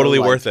It'll be sing totally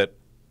so, worth it.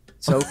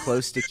 So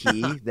close to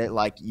key that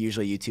like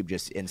usually YouTube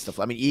just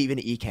insta. I mean, even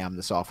Ecamm,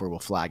 the software will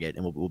flag it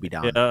and we'll be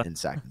down Yeah. in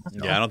seconds.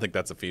 So. Yeah, I don't think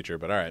that's a feature,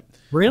 but all right.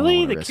 Really,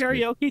 wanna the risk it.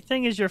 karaoke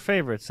thing is your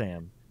favorite,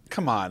 Sam?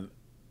 Come on.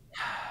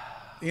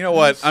 You know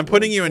what? I'm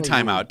putting you in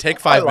timeout. Take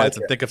 5 minutes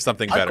and think of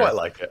something I better. quite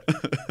like it.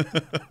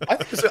 I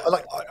think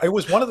it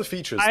was one of the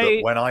features that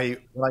when I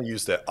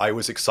used it, I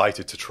was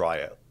excited to try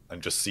it and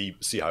just see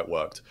how it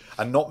worked.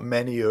 And not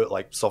many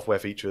software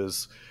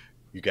features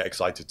you get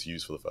excited to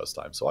use for the first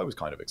time, so I was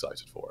kind of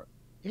excited for it.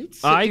 Dude,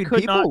 could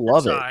people not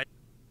love decide. it,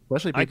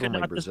 especially people I could in like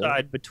not Brazil.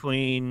 decide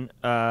between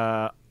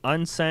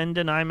unsend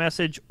an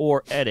iMessage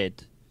or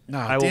edit.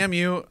 No, damn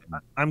you.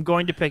 I'm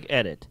going to pick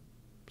edit.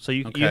 So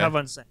you Okay. have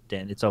unsent,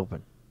 Dan. It's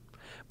open.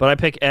 But I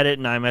pick edit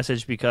and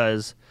iMessage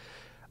because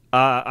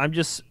I'm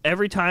just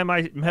every time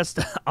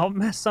I'll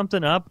mess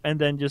something up and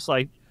then just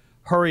like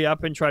hurry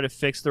up and try to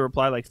fix the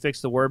reply, like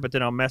fix the word, but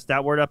then I'll mess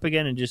that word up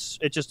again and it's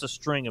just a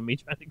string of me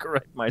trying to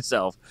correct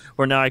myself.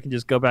 Where now I can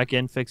just go back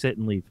in, fix it,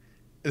 and leave.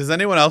 Does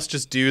anyone else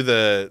just do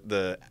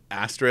the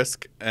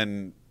asterisk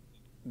and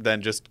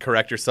then just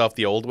correct yourself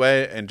the old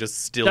way and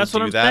just still That's do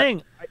what I'm that?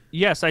 saying.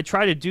 Yes, I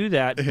try to do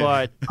that,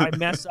 but I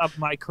mess up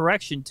my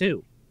correction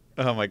too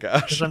Oh my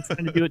gosh. because I'm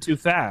trying to do it too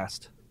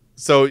fast.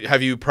 So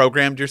have you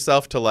programmed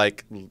yourself to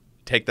like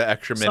take the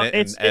extra So minute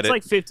it's and edit?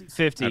 like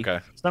 50-50. Okay.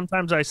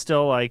 Sometimes I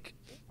still I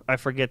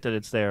forget that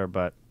it's there,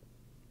 but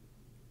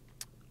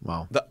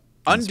Wow. The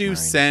undo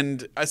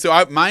send.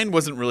 So mine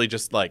wasn't really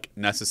just like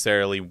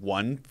necessarily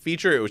one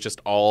feature. It was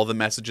just all the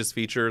messages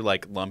feature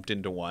like lumped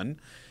into one.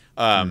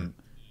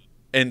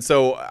 And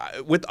so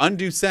with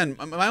undo send,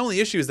 my only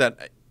issue is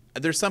that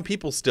there's some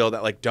people still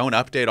that like don't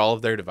update all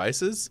of their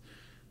devices,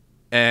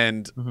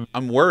 and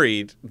I'm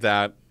worried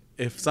that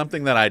if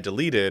something that I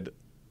deleted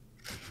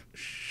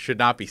should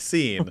not be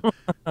seen,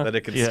 that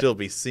it can Yeah. still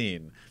be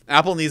seen.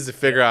 Apple needs to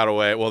figure out a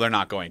way. Well, they're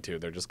not going to.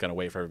 They're just going to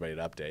wait for everybody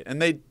to update.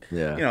 And they,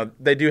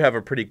 they do have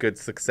a pretty good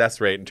success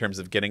rate in terms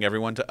of getting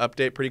everyone to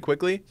update pretty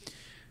quickly.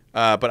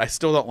 But I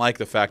still don't like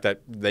the fact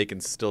that they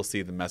can still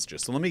see the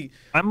messages. So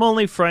I'm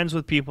only friends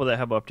with people that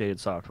have updated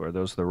software.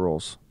 Those are the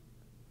rules.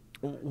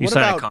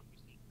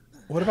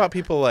 What about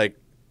people like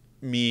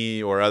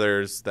me or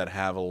others that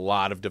have a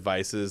lot of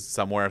devices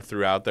somewhere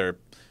throughout their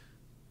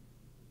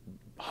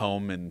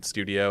home and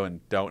studio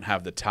and don't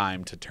have the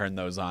time to turn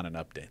those on and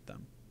update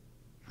them?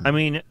 I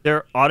mean,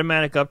 their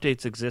automatic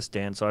updates exist,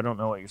 Dan, so I don't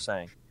know what you're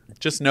saying.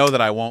 Just know that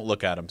I won't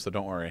look at them, so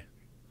don't worry.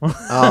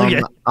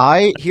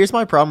 Here's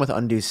my problem with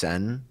undo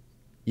send.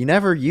 You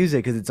never use it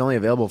because it's only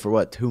available for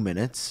what, 2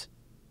 minutes?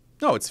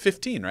 No, it's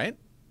 15, right?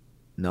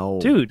 No,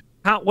 Dude,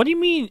 what do you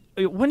mean?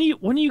 When are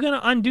you going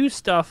to undo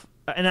stuff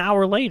an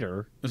hour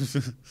later?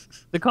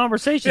 The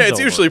conversation. Yeah, it's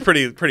usually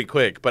pretty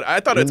quick, but I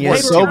thought When it's you more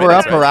sober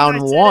up right? around I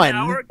said an 1,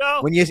 hour ago.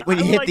 when you I would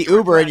hit like the to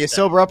Uber and you retract that.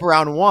 sober up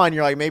around 1,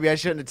 you're like, maybe I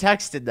shouldn't have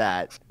texted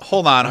that.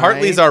 Hold on, All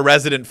Hartley's right. our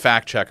resident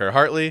fact checker.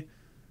 Hartley,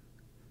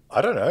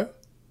 I don't know.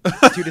 2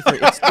 to 3.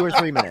 It's 2 or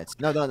 3 minutes.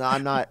 No,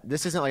 I'm not.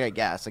 This isn't like a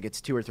guess. Like it's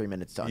 2 or 3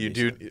 minutes to undo. you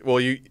do well.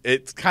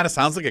 It kind of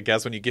sounds like a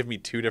guess when you give me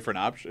two different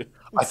options.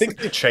 I think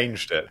they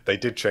changed it. They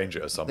did change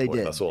it at some They point.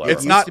 did. That's all I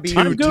It's remember. not to be- two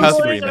I'm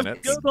to 3 I'm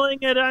minutes.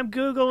 I'm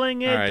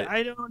Googling it. All right.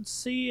 I don't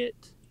see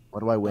it.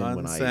 What do I win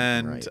when I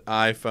Unsend write?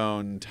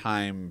 iPhone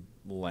time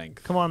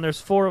length. Come on, there's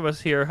 4 of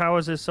us here. How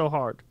is this so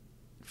hard?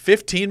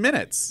 15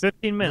 minutes.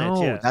 15 minutes,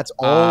 No, yeah. that's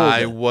old.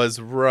 I was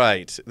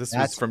right. This was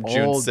That's from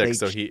June old. 6th,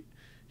 so They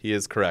he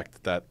is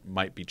correct. That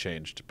might be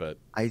changed, but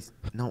It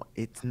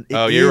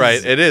oh, you're is.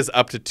 right. It is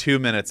up to 2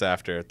 minutes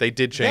after. They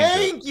did change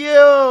it. Thank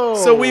you.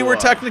 So we were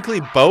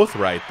technically both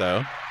right,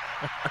 though.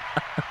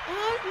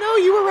 No,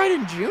 you were right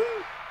in June,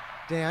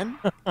 Dan.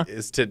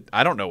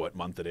 I don't know what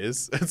month it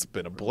is. It's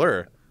been a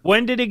blur.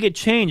 When did it get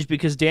changed?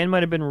 Because Dan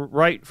might have been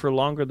right for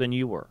longer than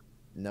you were.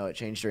 No, it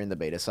changed during the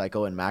beta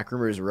cycle, and Mac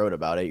Rumors wrote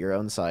about it. Your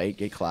own site,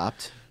 get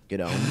clapped,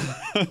 get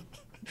owned.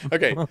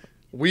 Okay,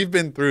 we've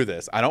been through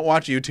this. I don't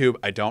watch YouTube.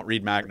 I don't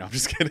read Mac. No, I'm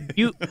just kidding.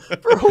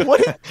 Bro,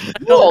 what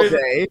all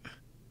day?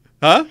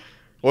 Huh?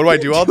 What do I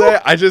do all day?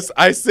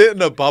 I sit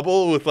in a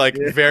bubble with like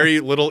very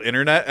little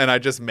internet, and I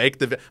just make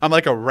I'm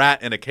like a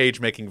rat in a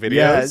cage making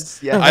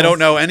videos. Yes. I don't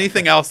know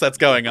anything else that's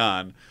going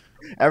on.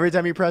 Every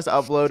time you press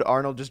upload,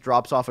 Arnold just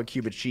drops off a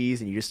cube of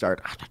cheese, and you just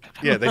start.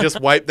 Yeah, they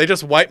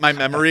just wipe my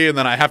memory, and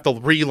then I have to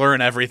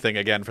relearn everything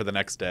again for the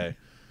next day.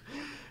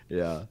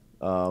 Yeah.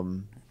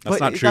 That's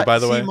not true, by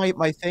the way.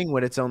 My thing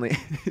when it's only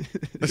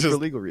it's for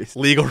legal reasons.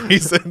 Legal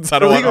reasons. I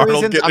don't want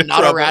Arnold getting in trouble.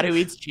 I'm not a rat who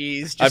eats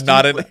cheese. I'm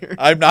not in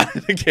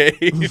a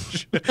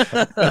cage.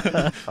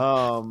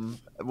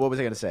 What was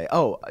I gonna say?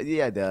 Oh,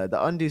 yeah,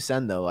 the undo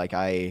send though. Like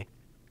I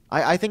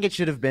think it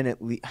should have been at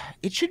least.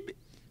 It should be.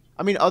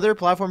 I mean, other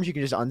platforms you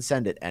can just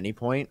unsend at any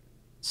point.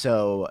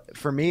 So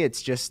for me,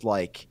 it's just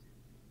like,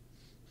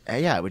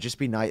 yeah, it would just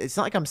be nice. It's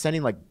not like I'm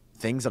sending like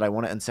things that I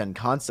want to unsend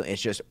constantly.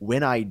 It's just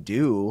when I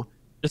do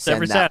Just send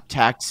every that set.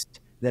 text,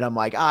 that I'm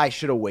like, I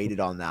should have waited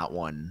on that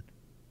one.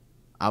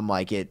 I'm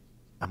like,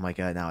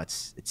 now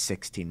it's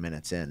 16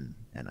 minutes in,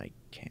 and I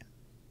can't.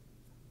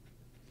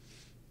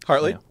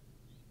 Hartley? Yeah.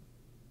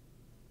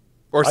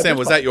 Or Sam,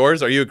 was that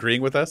yours? Are you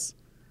agreeing with us?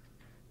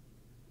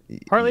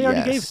 Hartley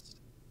already gave Yes. it.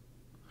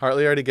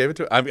 Hartley already gave it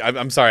to.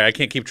 I'm sorry, I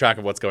can't keep track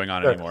of what's going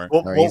on anymore.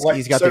 Sorry,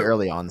 he's got the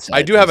early onset.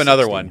 I do have He's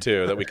another 16. one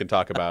too that we can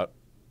talk about.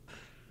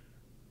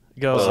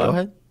 Go. So go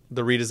ahead.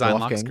 The redesigned lock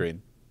Wolfgang.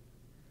 screen.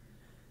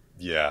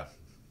 Yeah.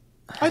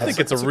 I think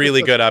it's a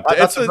really good update.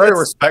 That's a very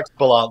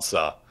respectable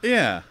answer.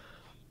 Yeah.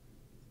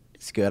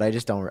 It's good. I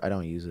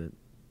don't use it.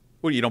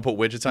 What, you don't put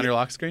widgets on your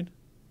lock screen?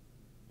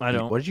 I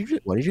don't. What did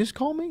you just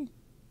call me?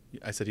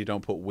 I said you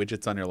don't put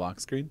widgets on your lock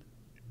screen.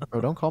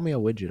 Bro, don't call me a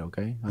widget,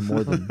 okay? I'm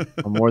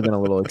more than a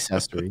little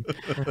accessory.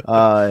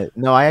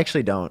 No, I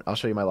actually don't. I'll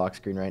show you my lock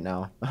screen right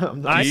now.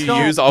 Do you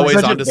use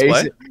always on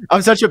display?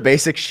 I'm such a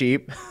basic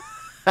sheep.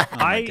 Oh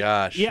my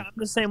gosh. Yeah, I'm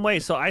the same way.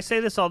 So I say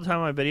this all the time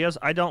in my videos.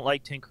 I don't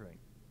like tinkering.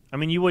 I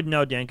mean, you wouldn't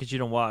know, Dan, because you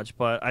don't watch,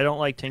 but I don't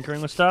like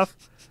tinkering with stuff.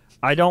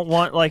 I don't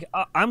want, like,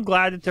 I'm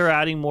glad that they're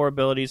adding more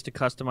abilities to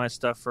customize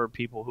stuff for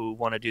people who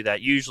want to do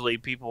that. Usually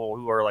people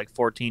who are like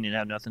 14 and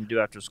have nothing to do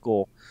after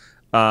school.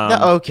 No,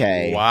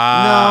 okay.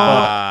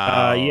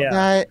 Wow.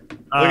 Yeah. Look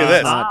at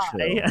this. Not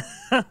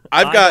true.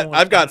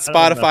 I've got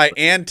Spotify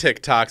and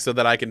TikTok so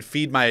that I can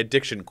feed my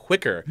addiction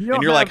quicker. You don't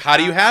And you're like, have how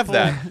do you have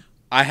that? Apple.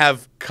 I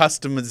have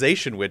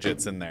customization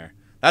widgets in there.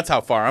 That's how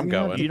far I'm Yeah,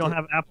 going. You don't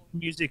have Apple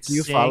Music. Do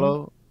you Sing?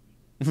 follow?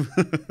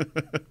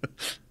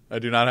 I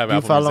do not have Do you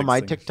Apple follow Music my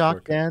Sing TikTok,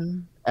 working.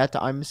 Dan? At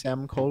I'm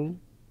Sam Kohl.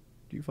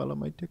 Do you follow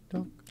my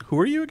TikTok? Who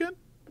are you again?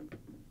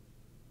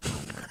 God,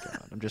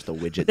 I'm just a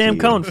widget. Sam to you.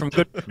 Cohn from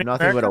Good I'm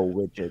nothing but a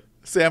widget.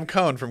 Sam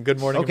Cohn from Good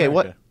Morning Okay,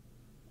 America.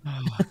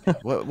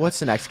 What's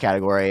the next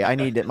category? I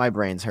need it. My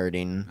brain's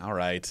hurting. All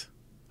right.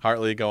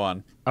 Hartley, go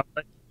on.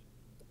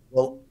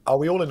 Well, are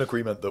we all in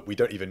agreement that we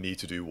don't even need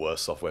to do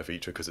worse software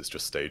feature because it's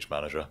just Stage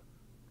Manager?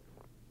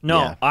 No,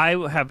 Yeah. I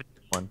have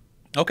one.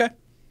 Okay.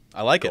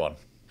 I like Go it. on.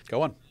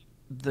 Go on.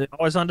 The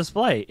always on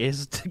display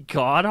is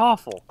god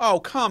awful. Oh,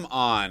 come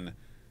on. No,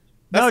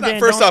 That's not, Dan,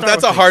 first don't off,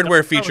 start that's a with me. hardware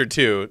Don't start feature with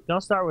too.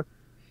 Don't start with.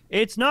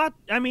 It's not.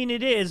 I mean,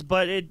 it is,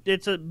 but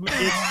it's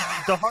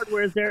the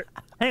hardware is there.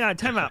 Hang on,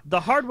 time out. The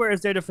hardware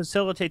is there to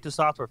facilitate the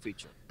software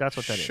feature. That's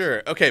what that is.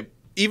 Sure. Okay.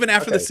 Even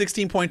after the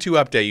 16.2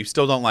 update, you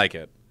still don't like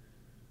it.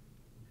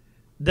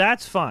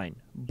 That's fine,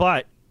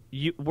 but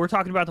we're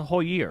talking about the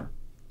whole year.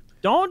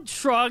 Don't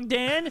shrug,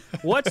 Dan.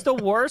 What's the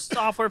worst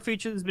software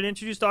feature that's been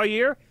introduced all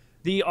year?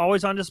 The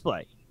always on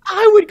display.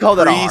 I would call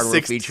that a hardware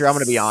Pre-six- feature. I'm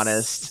going to be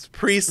honest.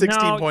 Pre No,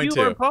 16.2.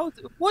 you are both.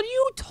 What are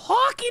you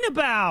talking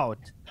about?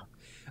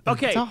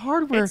 Okay, It's a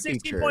hardware in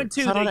feature. 16.2, It's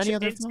not on they any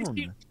other in 16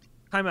 phone.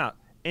 Time out.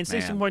 In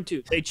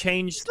 16.2, they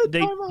changed.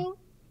 Timeout.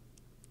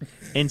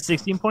 In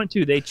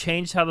 16.2, they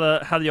changed how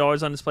the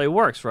always on display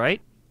works.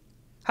 Right?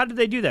 How did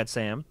they do that,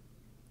 Sam?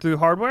 Through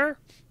hardware,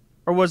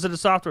 or was it a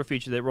software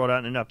feature they rolled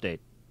out in an update?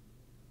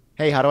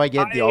 Hey, how do I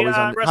get the always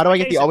on? rest How do my I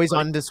get the case, always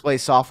everybody. on display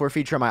software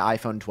feature on my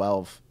iPhone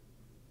 12?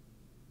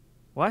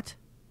 What?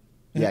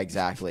 Yeah,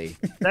 exactly.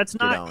 That's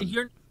Get not. on.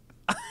 You're.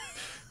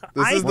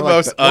 This is the More like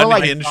most more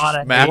like- unhinged God, I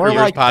hate Mac More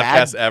Reviewers like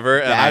podcast bad- ever,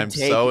 and bad I'm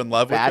take, so in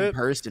love with bad it.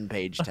 person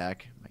page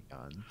tech. Oh my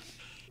god.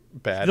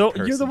 Bad You're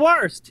person. the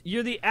worst.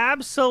 You're the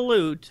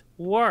absolute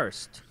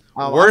worst.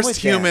 I'm Worst with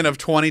human Dan. of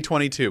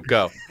 2022.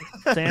 Go.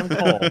 Sam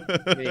Cole.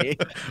 Me.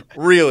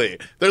 Really.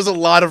 There's a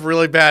lot of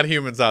really bad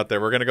humans out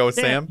there. We're going to go with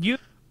Sam?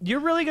 You're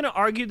really going to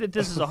argue that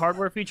this is a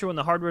hardware feature when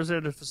the hardware is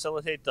there to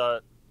facilitate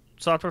the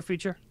software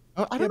feature?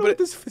 I don't know but what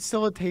this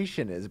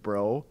facilitation is,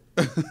 bro.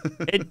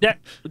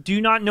 Do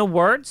you not know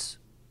words?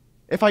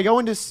 If I go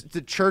into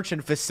the church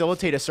and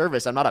facilitate a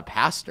service, I'm not a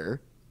pastor.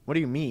 What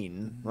do you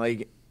mean?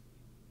 Like,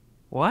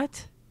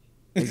 What?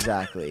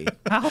 exactly.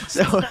 How?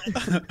 So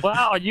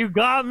Wow, you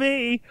got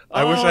me.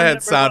 I wish I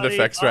had sound everybody,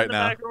 effects on right the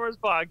now. Macaroons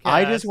Podcast.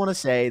 I just want to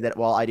say that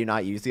while I do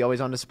not use the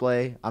always on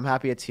display, I'm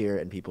happy it's here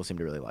and people seem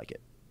to really like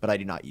it. But I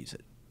do not use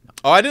it.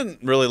 Oh, I didn't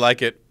really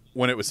like it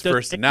when it was Does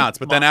first it announced.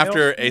 But then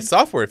after a miles?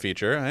 software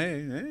feature,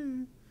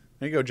 there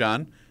you go,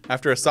 John.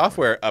 After a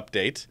software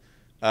update,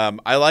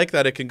 I like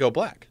that it can go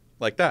black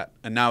like that.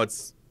 And now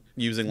it's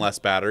using less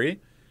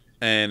battery,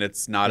 and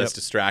it's not as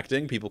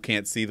distracting. People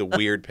can't see the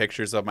weird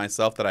pictures of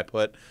myself that I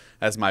put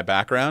as my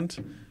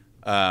background.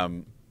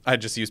 I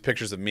just use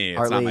pictures of me. It's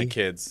not my Harley,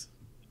 kids.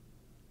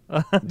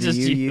 Do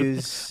you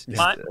use?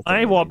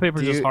 My wallpaper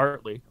is just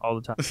Hartley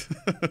all the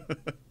time.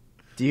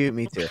 Do you?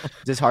 Me too.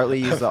 Does Hartley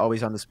use the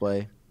always on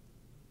display?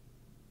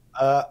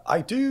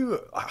 I do.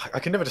 I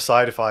can never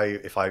decide if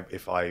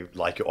I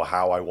like it or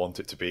how I want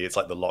it to be. It's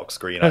like the lock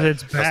screen.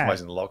 It's bad.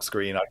 Customizing the lock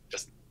screen.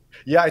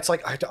 It's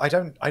like I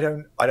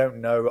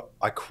don't know.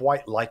 I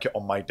quite like it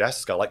on my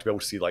desk. I like to be able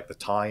to see like the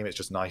time. It's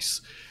just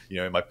nice,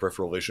 in my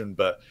peripheral vision.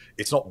 But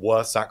it's not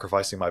worth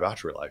sacrificing my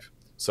battery life.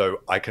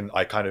 So I kind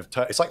of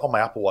turn. It's like on my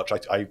Apple Watch.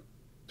 I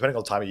depending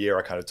on the time of year,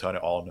 I kind of turn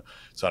it on,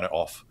 turn it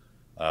off.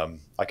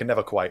 I can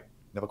never quite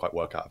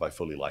work out if I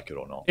fully like it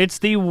or not. It's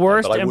the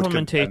worst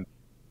implementation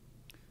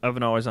of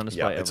an always on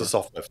display. Yeah, it's ever. a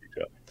software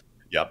feature.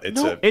 Yeah,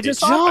 it's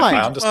John.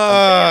 I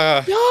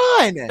understand.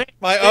 John,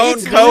 My own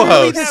it's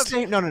literally the co-host.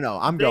 same- No.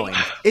 I'm going.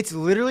 It's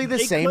literally the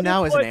same could've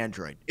now as put- an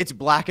Android. It's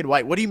black and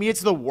white. What do you mean?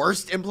 It's the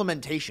worst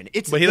implementation.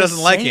 But he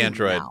doesn't like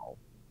Android. Now.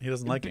 He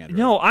doesn't like Android.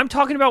 No, I'm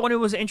talking about when it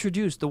was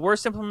introduced. The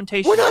worst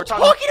implementation. We're not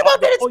talking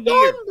about that. It's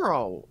year. done,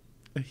 bro.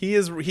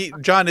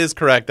 John is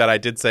correct that I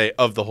did say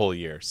of the whole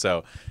year.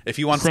 So if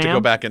he wants to Sam, go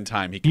back in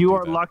time, he can. You do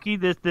are that. lucky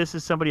that this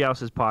is somebody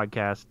else's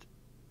podcast.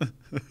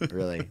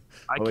 Really?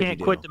 I What would can't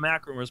you quit do? the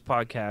Mac Rumors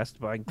podcast,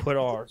 but I can quit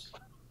ours.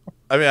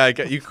 I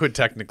mean, you could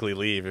technically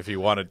leave if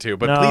you wanted to,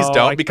 but No, please I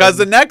don't, because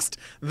the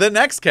couldn't.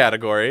 next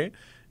category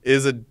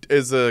is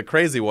a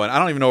crazy one. I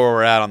don't even know where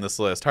we're at on this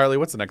list. Harley,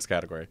 what's the next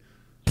category?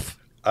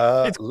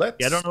 Let's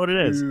I don't know what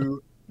it is.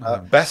 do,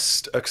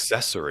 best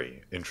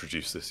accessory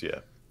introduced this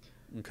year.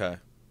 Okay.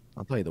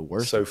 I'll tell you the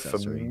worst. So for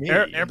accessory. me,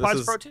 AirPods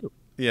is- Pro 2.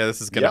 Yeah,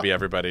 this is going to Yeah, be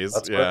everybody's.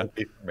 that's Yeah. what it would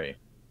be for me.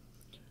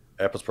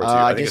 AirPods Pro 2.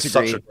 I I think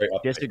disagree. it's such a great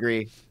update.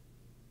 Disagree.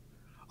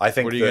 I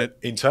think What do you that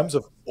in terms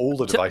of all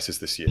the devices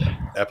this year,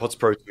 AirPods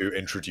Pro 2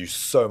 introduced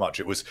so much.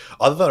 It was,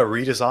 other than a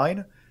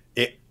redesign,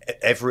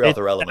 every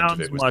other element of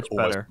sounds it was much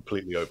almost better.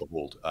 completely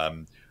overhauled.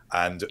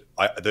 And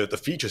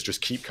the features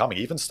just keep coming,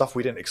 even stuff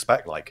we didn't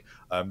expect, like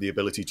the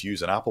ability to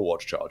use an Apple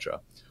Watch charger,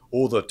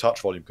 or the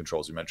touch volume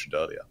controls we mentioned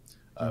earlier.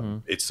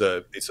 It's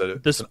an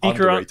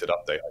underrated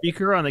update.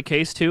 Speaker on the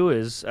case too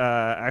is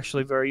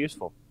actually very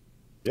useful.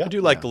 Yeah, I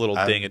do like the little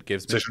ding it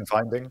gives me. position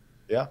finding.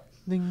 Yeah,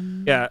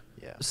 Yeah.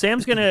 Yeah.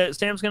 Sam's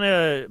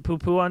gonna poo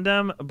poo on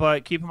them,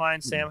 but keep in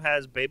mind Sam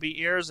has baby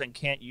ears and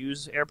can't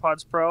use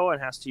AirPods Pro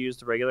and has to use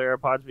the regular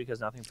AirPods because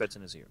nothing fits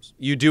in his ears.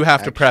 You do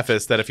have to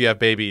preface that if you have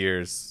baby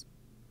ears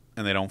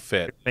and they don't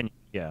fit.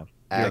 Yeah.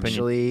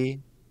 Actually,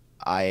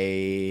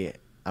 I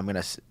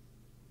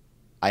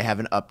have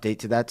an update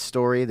to that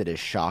story that is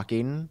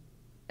shocking,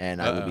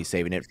 and I will be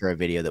saving it for a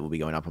video that will be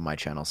going up on my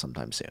channel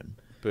sometime soon.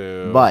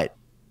 Boo. But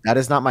that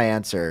is not my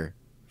answer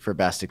for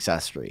best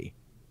accessory.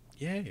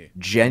 Yay.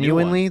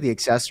 Genuinely, the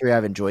accessory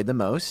I've enjoyed the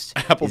most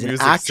Apple is an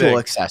Music actual Sync.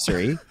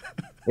 accessory.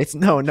 It's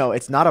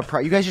it's not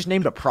a you guys just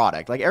named a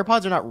product. Like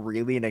AirPods are not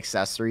really an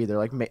accessory. They're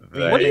like What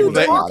are you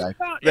They- talking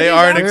about? they It is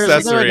are an actually-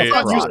 accessory. They're you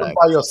like can't use them product.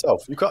 by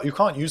yourself. You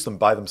can't use them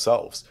by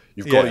themselves.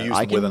 You've got to Yeah. use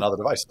I them with can- another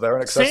device. They're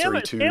an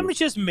accessory to. Sam is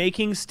just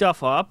making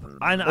stuff up.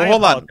 I Well,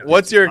 hold on. apologize.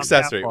 What's your On behalf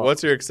accessory? of-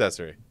 What's your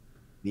accessory?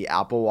 The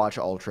Apple Watch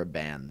Ultra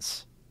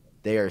bands.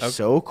 They are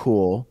so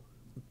cool.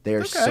 They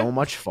are so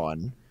much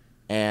fun,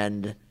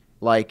 and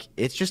like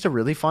it's just a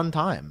really fun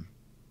time.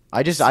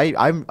 I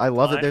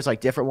love that there's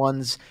like different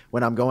ones.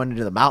 When I'm going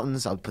into the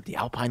mountains, I'll put the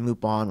Alpine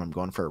Loop on. When I'm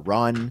going for a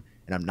run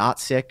and I'm not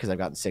sick because I've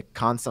gotten sick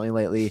constantly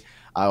lately,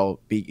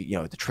 I'll be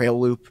the Trail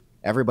Loop.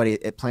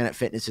 Everybody at Planet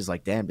Fitness is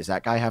like, "Damn, does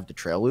that guy have the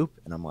Trail Loop?"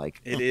 And I'm like,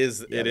 It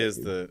is Yeah,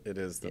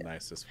 the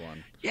nicest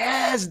one.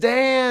 "Yes,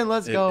 Dan,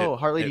 let's go."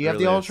 Harley, it do you have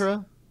really the is.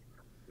 Ultra?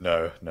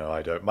 No,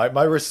 I don't.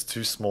 My wrist's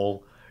too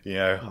small.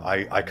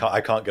 I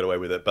can't get away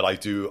with it. But I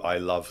do. I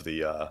love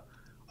the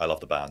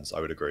bands. I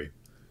would agree.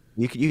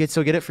 You can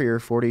still get it for your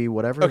 40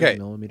 whatever Okay.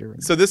 millimeter.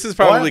 So this is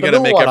probably The going to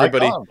little make one,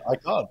 everybody. I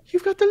can't.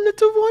 You've got the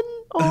little one.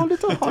 Oh,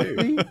 little I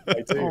Harley. do.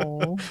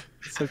 Oh,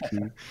 so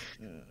cute.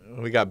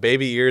 We got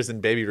baby ears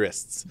and baby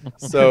wrists.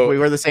 So we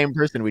were the same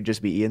person. We'd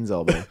just be Ian's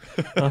elbow.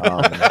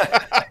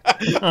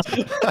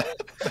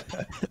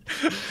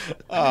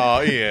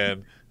 Oh,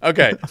 Ian.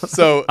 Okay,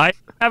 so I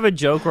have a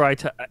joke where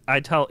I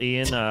tell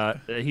Ian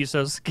he's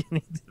so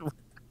skinny that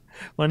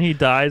when he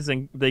dies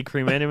and they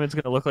cremate him, it's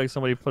going to look like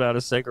somebody put out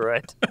a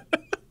cigarette.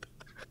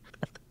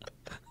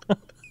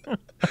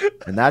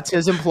 And that's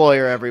his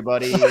employer,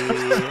 everybody.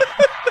 Imagine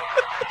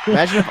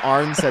if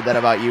Arn said that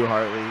about you,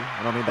 Hartley.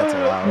 I don't think that's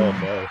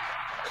allowed.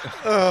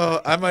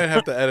 No. I might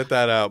have to edit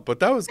that out, but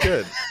that was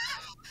good.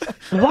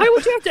 Why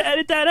would you have to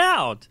edit that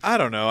out? I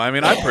don't know. I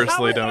mean, I personally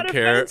How is don't that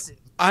care. offensive?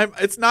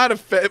 It's not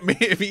me.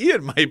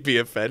 Ian might be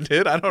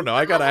offended. I don't know.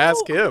 I gotta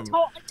ask him.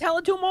 I tell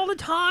it to him all the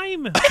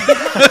time.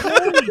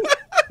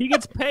 He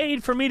gets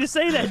paid for me to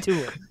say that to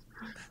him.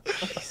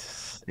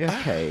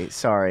 Okay,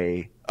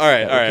 sorry. All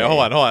right. Okay.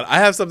 Hold on. I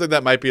have something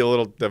that might be a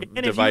little And if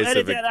you divisive.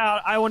 edit that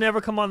out, I will never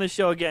come on this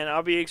show again.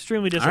 I'll be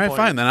extremely All disappointed. right,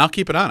 fine. Then I'll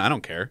keep it on. I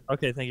don't care.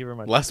 Okay, thank you very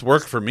much. Less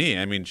work for me.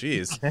 I mean,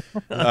 geez.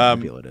 I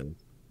feel it is.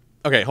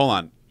 Okay, hold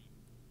on.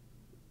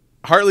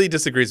 Hartley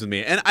disagrees with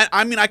me, and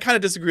I mean, I kind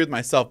of disagree with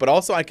myself, but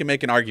also I can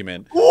make an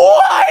argument.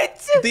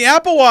 What? The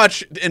Apple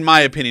Watch, in my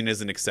opinion,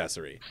 is an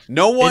accessory.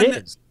 No one,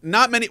 is.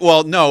 not many.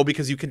 Well, no,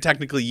 because you can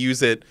technically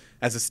use it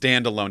as a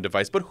standalone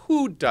device. But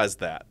who does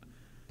that?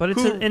 But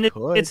it's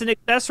it's an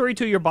accessory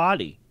to your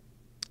body.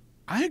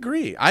 I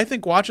agree. I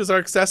think watches are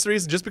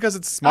accessories. Just because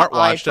it's a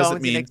smartwatch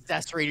doesn't mean an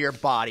accessory to your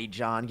body,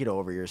 John. Get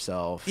over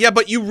yourself. Yeah,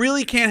 but you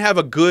really can't have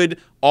a good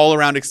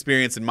all-around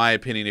experience, in my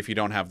opinion, if you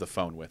don't have the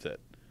phone with it.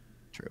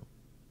 True.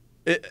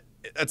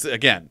 That's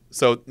again.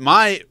 So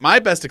my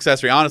best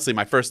accessory, honestly,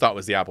 my first thought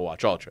was the Apple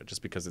Watch Ultra,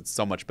 just because it's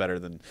so much better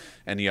than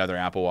any other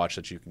Apple Watch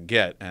that you can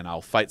get. And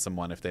I'll fight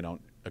someone if they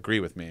don't agree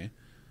with me.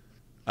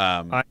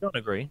 I don't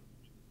agree.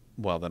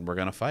 Well, then we're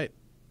gonna fight.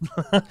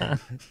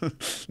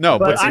 No,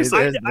 But I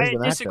there's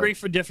disagree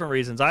for different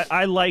reasons.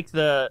 I like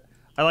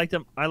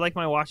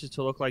my watches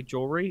to look like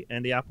jewelry,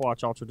 and the Apple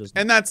Watch Ultra does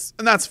not. and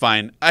that's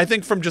fine. I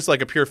think from just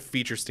like a pure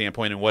feature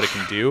standpoint and what it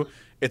can do,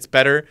 it's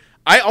better.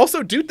 I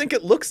also do think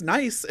it looks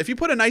nice. If you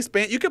put a nice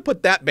band, you could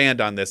put that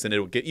band on this, and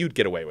you'd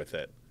get away with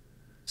it.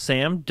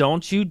 Sam,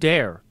 don't you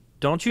dare!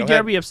 Don't you Go dare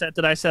ahead. be upset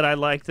that I said I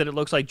like that it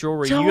looks like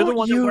jewelry. Don't You're the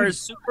one you- that wears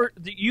super.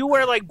 You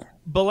wear like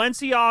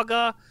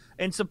Balenciaga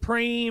and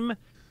Supreme.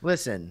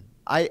 Listen,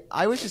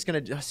 I was just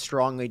going to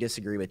strongly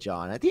disagree with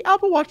John. The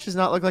Apple Watch does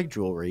not look like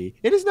jewelry.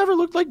 It has never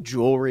looked like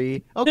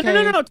jewelry. Okay,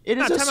 No. It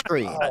is Time a out.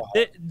 screen.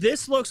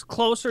 This looks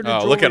closer to Oh,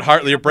 jewelry. look at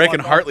Hartley! You're than breaking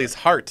Apple Watch Hartley's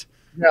heart.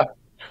 Yeah.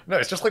 No,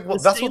 it's just like The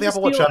that's what the stainless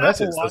Apple Watch steel MS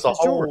Apple is. Watch There's a is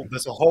whole jewelry.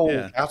 there's a whole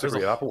Yeah.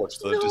 category of Apple Watch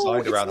that are No, designed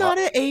it's around not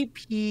that. an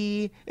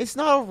AP. It's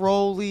not a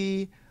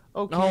Rolly.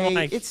 Okay, Oh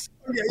my- it's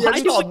Why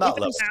it's do not we on that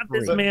even level. have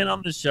this But- man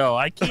on the show?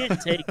 I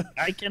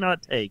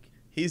cannot take.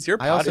 He's your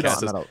I also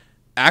podcast. don't.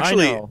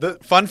 Actually, I know. the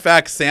fun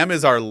fact: Sam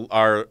is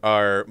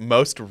our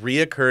most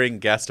reoccurring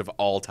guest of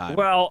all time.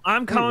 Well,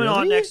 I'm coming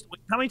on really? next week.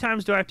 How many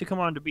times do I have to come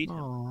on to beat him?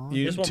 Aw.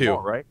 you Just one two,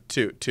 more, right?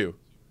 two.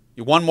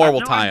 One more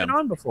will No, tie I've him. been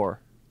on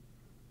before.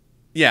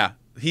 Yeah,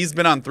 he's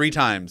been on 3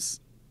 times.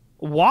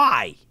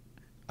 Why?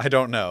 I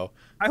don't know.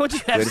 I would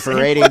just have Good to for say-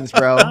 ratings,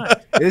 bro.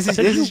 This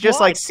So is you just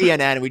won. like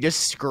CNN. We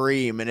just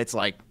scream and it's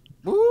like,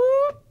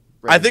 whoop,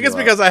 I think it's you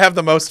up. because I have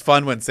the most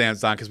fun when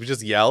Sam's on because we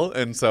just yell,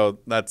 and so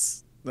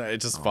it's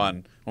just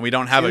fun when we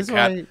don't have See, this is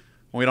when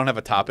we don't have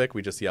a topic,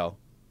 we just yell.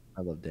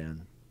 I love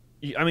Dan.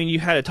 I mean, you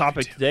had a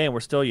topic today, and we're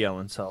still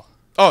yelling. So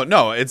Oh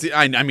no,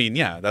 I mean,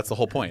 yeah, that's the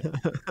whole point.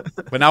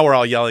 But now we're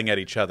all yelling at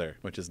each other,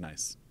 which is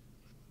nice.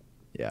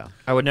 Yeah.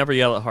 I would never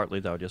yell at Hartley,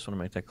 though. Just want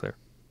to make that clear.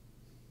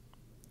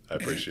 I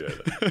appreciate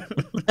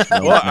it.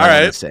 Well, No all one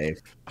right, is safe.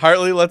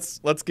 Hartley, let's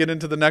get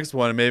into the next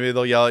one. Maybe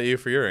they'll yell at you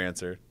for your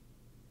answer.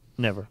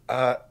 Never.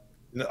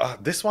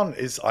 This one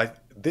is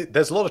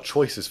there's a lot of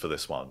choices for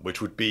this one, which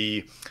would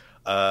be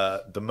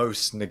the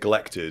most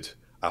neglected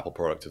Apple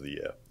product of the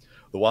year,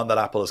 the one that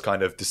Apple has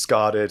kind of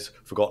discarded,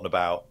 forgotten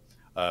about.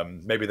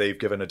 Maybe they've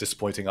given a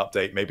disappointing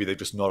update. Maybe they've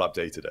just not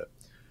updated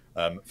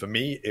it. For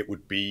me, it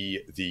would be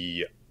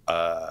the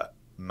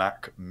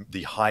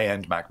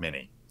high-end Mac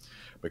Mini,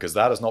 because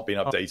that has not been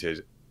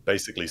updated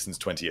basically since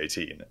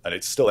 2018, and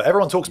it's still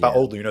everyone talks about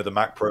the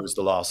Mac Pro is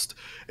the last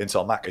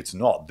Intel Mac. It's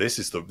not. This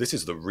is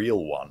the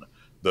real one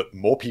that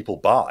more people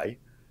buy.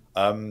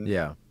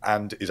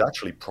 And is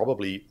actually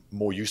probably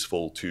more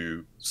useful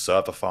to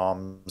server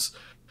farms,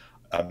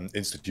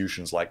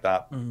 institutions like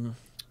that.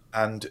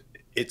 And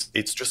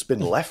it's just been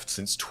left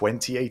since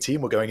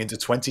 2018. We're going into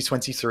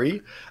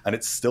 2023, and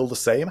it's still the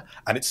same,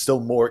 and it's still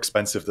more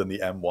expensive than the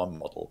M1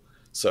 model.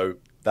 So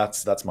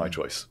that's my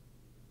choice.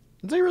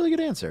 That's a really good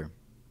answer.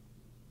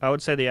 I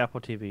would say the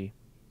Apple TV.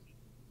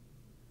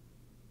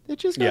 It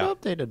just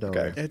got updated though.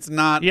 Okay. It's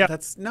not. Yeah.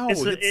 That's no.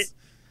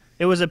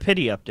 It was a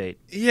pity update.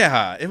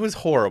 Yeah, it was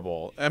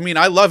horrible. I mean,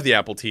 I love the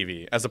Apple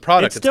TV as a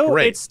product. It's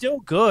great. It's still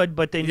good,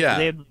 but they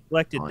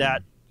neglected Fine.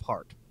 that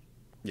part.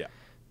 Yeah.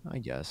 I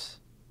guess.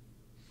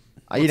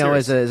 What's You know,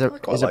 yours? as I a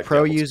quite as a like the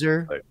pro Apple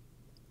user, TV.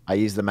 I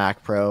use the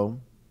Mac Pro.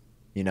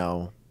 You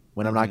know,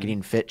 when I'm not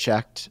getting fit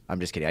checked, I'm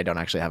just kidding. I don't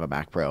actually have a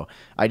Mac Pro.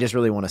 I just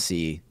really want to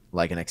see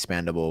like an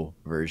expandable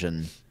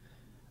version.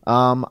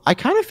 I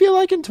kind of feel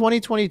like in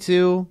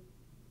 2022,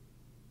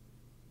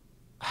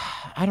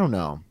 I don't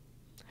know.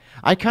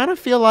 I kind of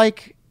feel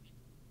like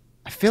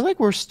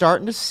we're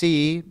starting to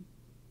see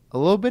a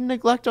little bit of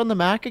neglect on the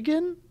Mac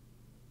again.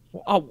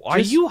 Oh, are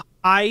you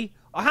high?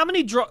 How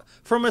many drugs?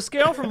 From a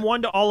scale from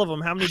 1 to all of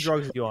them, how many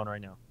drugs are you on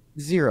right now?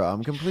 0.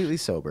 I'm completely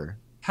sober.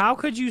 How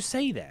could you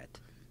say that?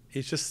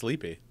 He's just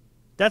sleepy.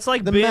 That's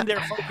like The been Ma- their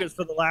focus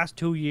for the last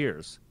 2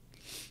 years.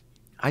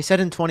 I said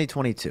in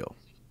 2022.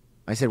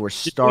 I said we're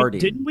starting.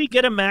 Didn't we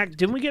get a Mac?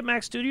 Didn't we get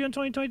Mac Studio in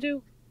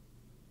 2022?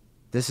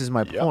 This is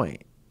my Yep.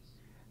 point.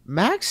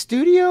 Mac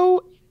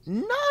Studio,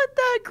 not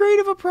that great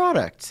of a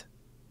product.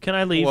 Can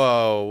I leave?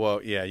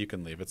 Whoa. Yeah, you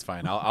can leave. It's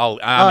fine. I'm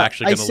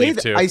actually I going to say leave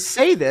too. I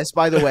say this,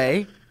 by the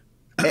way,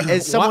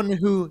 as someone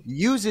who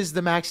uses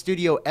the Mac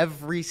Studio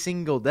every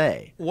single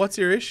day. What's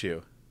your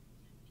issue?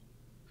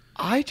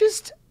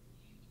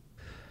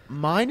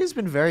 Mine has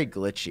been very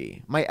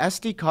glitchy. My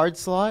SD card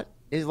slot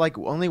is like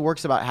only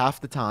works about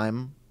half the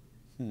time.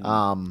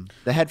 The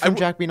headphone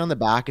jack being on the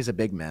back is a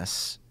big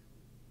mess.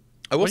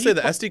 I will say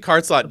the SD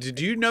card slot. Did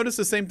you notice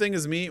the same thing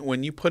as me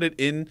when you put it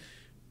in?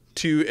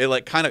 It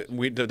like kind of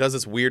does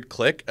this weird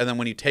click, and then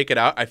when you take it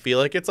out, I feel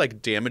like it's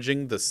like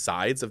damaging the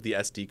sides of the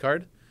SD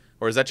card,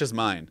 or is that just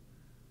mine?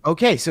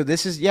 Okay, so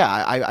this is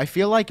I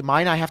feel like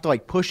mine I have to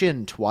like push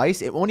in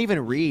twice. It won't even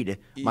read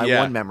my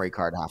one memory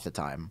card half the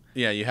time.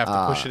 Yeah, you have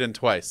to push it in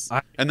twice,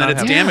 and then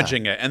it's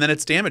damaging it. And then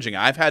it's damaging it.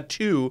 I've had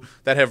two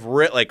that have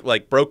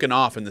like broken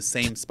off in the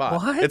same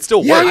spot. What? It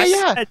still works.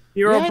 Yeah.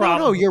 Zero problem.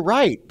 No, you're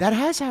right. That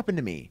has happened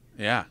to me.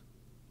 Yeah.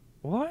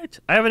 What?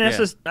 I have an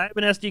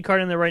SD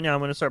card in there right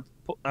now.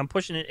 I'm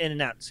pushing it in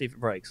and out to see if it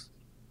breaks.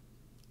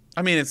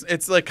 I mean,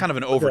 it's like kind of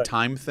an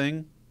overtime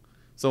thing.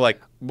 So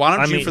like, why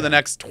don't you for the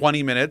next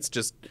 20 minutes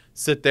just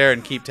sit there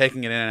and keep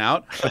taking it in and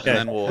out, and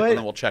then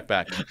we'll check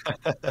back.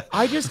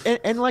 I just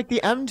and like the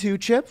M2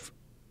 chip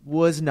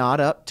was not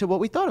up to what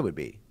we thought it would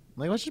be.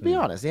 Like, let's just be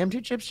honest. The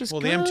M2 chip's just the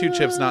M2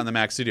 chip's not in the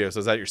Mac Studio. So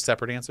is that your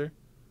separate answer?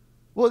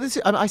 Well,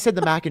 I said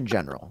the Mac in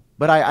general,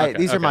 but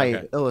these are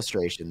my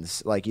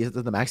illustrations. Like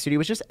the Mac Studio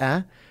was just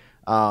and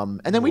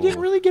then we didn't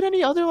really get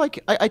any other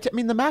like. I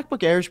mean, the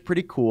MacBook Air is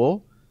pretty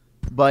cool,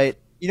 but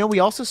we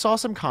also saw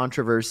some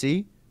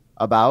controversy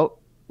about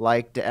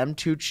like the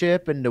M2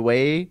 chip and the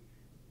way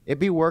it'd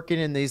be working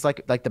in these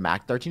like the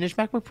Mac 13-inch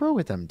MacBook Pro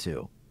with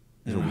M2.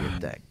 Is a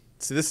weird thing.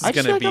 See, this is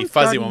going to be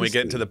fuzzy when we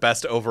get into the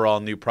best overall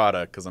new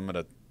product because I'm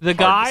going to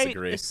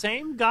disagree. The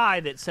same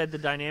guy that said the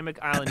dynamic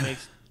island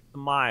makes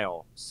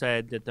smile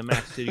said that the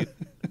Mac Studio.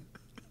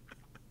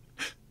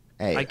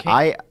 Hey,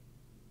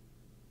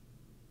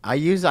 I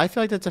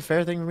feel like that's a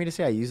fair thing for me to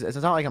say. It's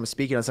not like I'm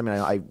speaking on something.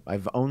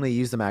 I've only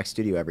used the Mac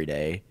Studio every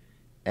day.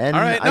 And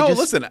all right,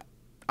 listen,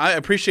 I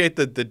appreciate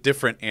the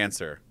different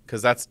answer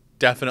because that's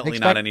definitely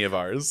not any of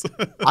ours.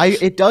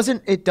 It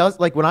does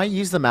like when I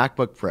use the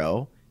MacBook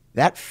Pro,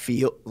 it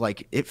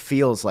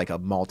feels like a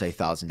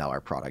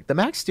multi-$1,000 product. The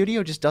Mac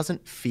Studio just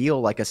doesn't feel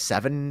like a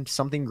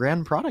 7-something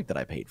grand product that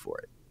I paid for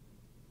it.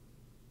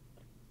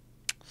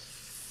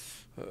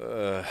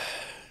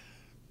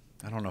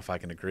 I don't know if I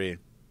can agree.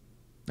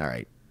 All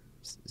right.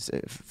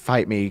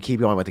 Fight me.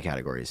 Keep going with the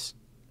categories.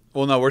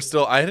 Well, no,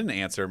 I didn't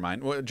answer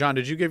mine. John,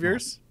 did you give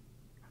yours?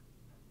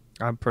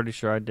 I'm pretty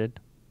sure I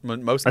did.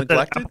 Most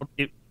neglected?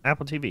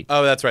 Apple TV.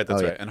 Oh, that's right.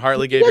 That's right. And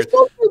Hartley gave yours.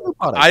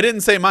 I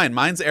didn't say mine.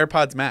 Mine's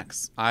AirPods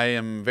Max. I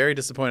am very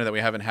disappointed that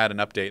we haven't had an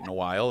update in a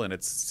while, and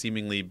it's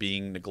seemingly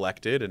being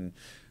neglected, and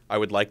I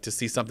would like to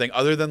see something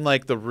other than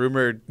like the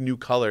rumored new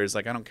colors.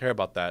 Like, I don't care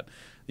about that.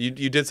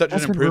 You did such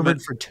an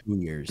improvement for 2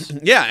 years.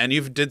 Yeah, and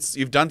you've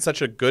done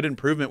such a good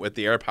improvement with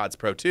the AirPods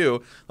Pro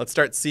 2. Let's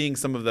start seeing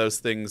some of those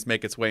things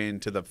make its way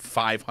into the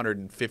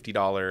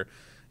 $550.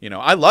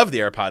 I love the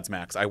AirPods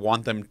Max. I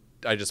want them.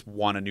 I just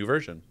want a new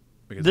version.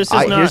 Because this is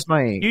not.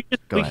 Here's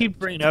we keep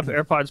bringing up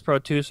AirPods Pro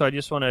 2, so I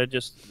just want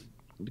to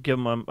give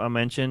them a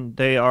mention.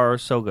 They are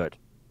so good.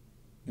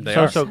 They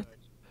are so.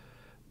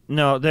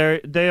 No,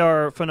 they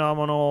are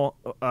phenomenal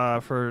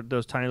for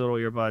those tiny little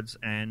earbuds,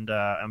 and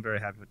I'm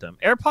very happy with them.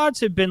 AirPods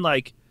have been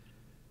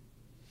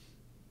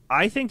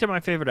I think they're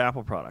my favorite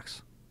Apple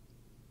products.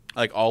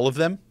 Like all of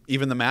them,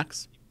 even the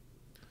Macs?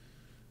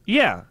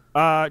 Yeah,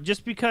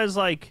 just because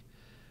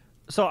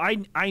so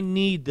I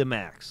need the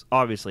Macs.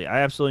 Obviously,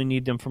 I absolutely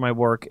need them for my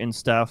work and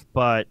stuff.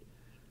 But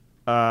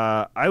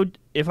I would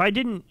if I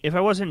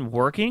wasn't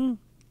working,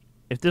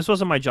 if this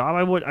wasn't my job,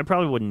 I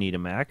probably wouldn't need a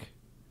Mac.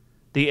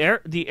 The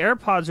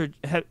AirPods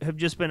have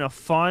just been a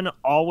fun,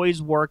 always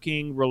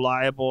working,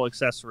 reliable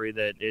accessory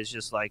that is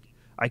just like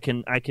I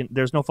can.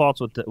 There's no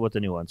faults with the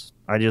new ones.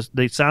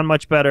 They sound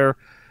much better.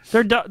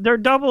 They're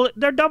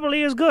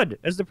doubly as good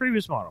as the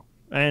previous model,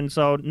 and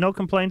so no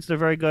complaints. They're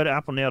very good.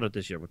 Apple nailed it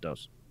this year with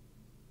those.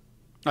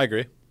 I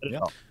agree. Yeah.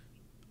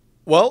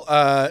 Well,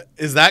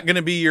 is that going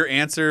to be your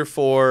answer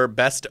for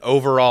best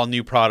overall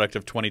new product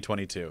of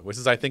 2022? Which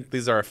is, I think,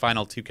 these are our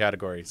final 2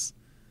 categories.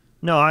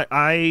 No,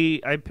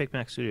 I picked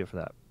Mac Studio for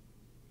that.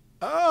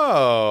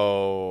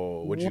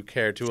 Oh, would you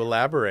care to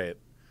elaborate?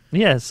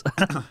 Yes,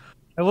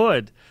 I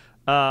would.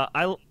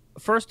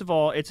 First of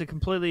all, it's a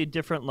completely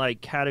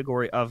different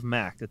category of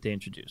Mac that they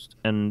introduced,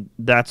 and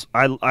that's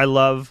I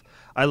love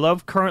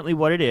currently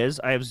what it is.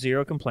 I have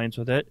zero complaints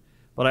with it,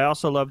 but I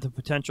also love the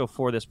potential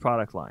for this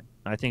product line.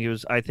 I think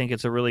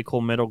it's a really cool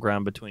middle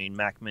ground between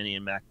Mac Mini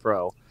and Mac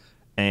Pro,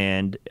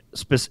 and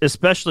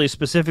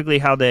specifically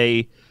how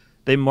they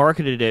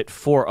marketed it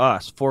for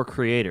us, for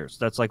creators.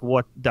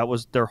 That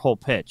was their whole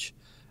pitch.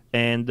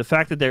 And the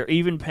fact that they're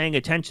even paying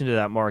attention to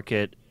that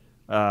market,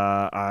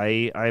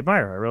 I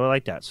admire. I really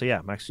like that. So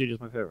yeah, Mac Studio is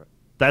my favorite.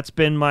 That's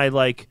been my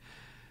the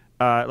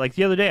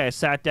other day I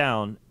sat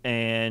down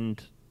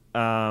and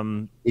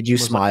did you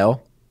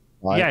smile?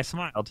 Yeah, I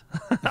smiled.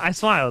 I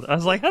smiled. I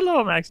was like,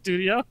 "Hello, Mac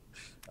Studio."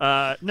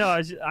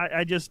 No,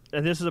 I just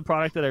this is a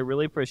product that I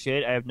really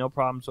appreciate. I have no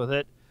problems with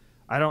it.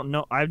 I don't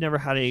know. I've never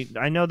had any.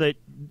 I know that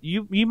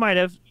you might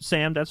have,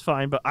 Sam. That's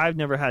fine, but I've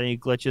never had any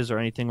glitches or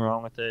anything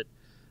wrong with it.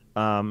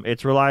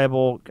 It's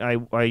reliable.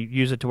 I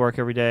use it to work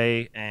every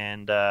day,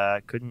 and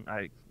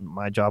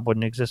my job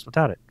wouldn't exist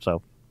without it.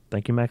 So,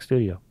 thank you, Mac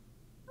Studio.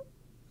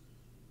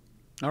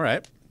 All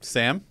right,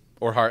 Sam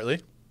or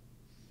Hartley?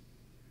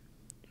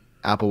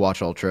 Apple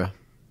Watch Ultra,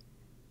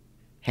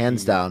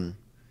 hands down.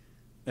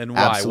 And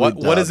why?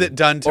 What has it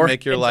done to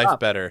make your life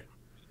better?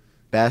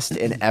 Best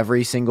in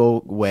every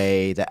single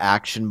way. The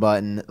action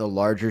button, the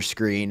larger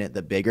screen,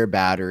 the bigger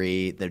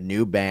battery, the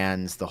new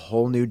bands, the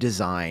whole new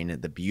design,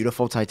 the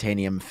beautiful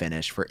titanium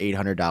finish for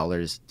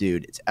 $800.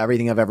 Dude, it's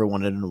everything I've ever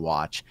wanted in a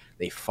watch.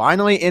 They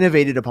finally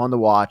innovated upon the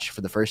watch for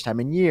the first time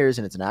in years,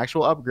 and it's an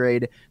actual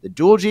upgrade. The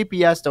dual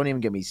GPS, don't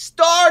even get me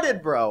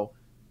started, bro.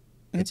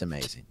 It's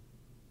amazing.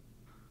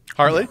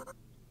 Hartley?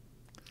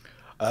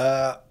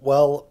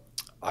 Well,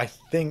 I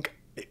think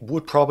it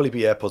would probably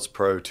be AirPods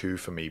Pro 2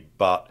 for me,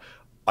 but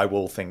I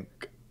will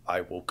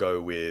go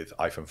with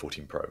iPhone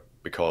 14 Pro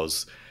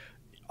because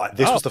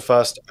this was the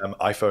first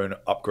iPhone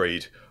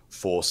upgrade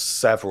for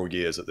several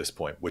years at this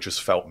point, which has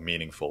felt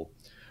meaningful.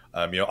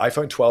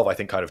 iPhone 12, I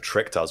think, kind of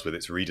tricked us with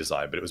its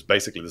redesign, but it was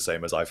basically the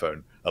same as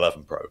iPhone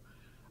 11 Pro.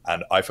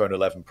 And iPhone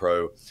 11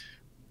 Pro,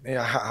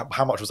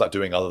 how much was that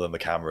doing other than the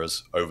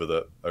cameras over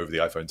the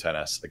iPhone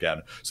XS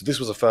again? So this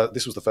was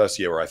the first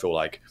year where I feel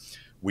like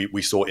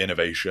we saw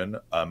innovation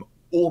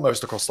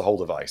almost across the whole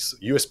device.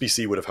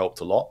 USB-C would have helped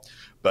a lot,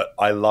 but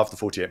I love the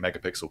 48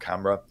 megapixel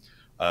camera.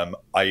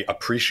 I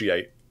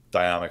appreciate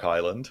Dynamic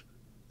Island.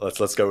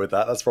 Let's go with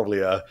that. That's probably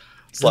a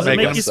slightly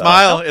making you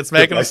smile. It's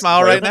making me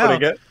smile right now.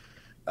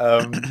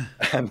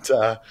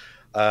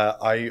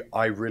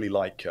 I really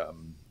like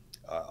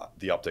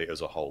the update as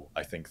a whole.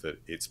 I think that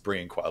it's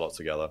bringing quite a lot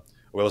together.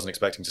 I wasn't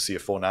expecting to see a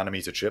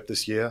 4nm chip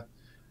this year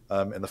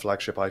in the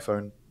flagship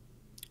iPhone.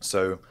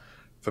 So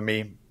for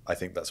me, I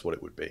think that's what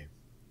it would be.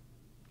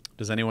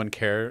 Does anyone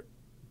care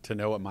to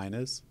know what mine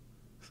is?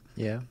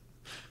 Yeah.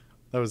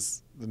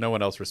 No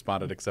one else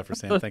responded except for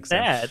Sam. Thanks,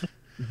 Sam.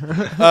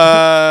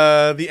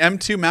 The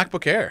M2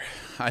 MacBook Air,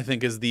 I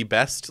think, is the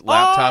best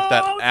laptop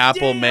that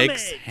Apple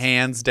makes,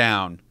 hands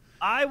down.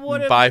 I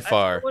would have by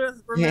far.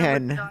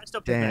 Dan,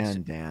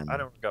 I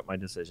don't regret my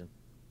decision.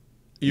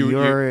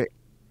 You're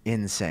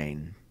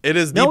insane. It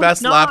is the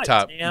best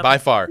laptop by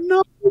far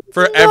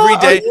for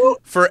No,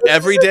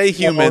 everyday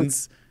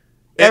humans.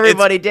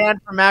 Everybody, Dan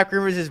from Mac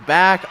Rumors is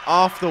back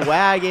off the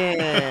wagon.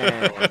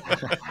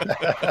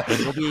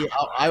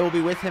 I will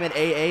be with him at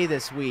AA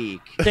this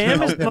week.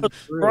 Sam is the most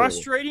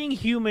frustrating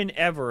human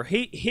ever.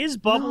 His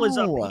bubble is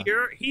up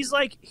here. He's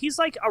like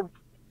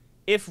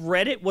if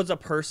Reddit was a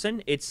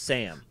person, it's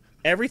Sam.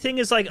 Everything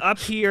is like up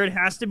here. It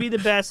has to be the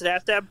best. It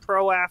has to have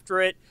pro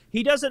after it.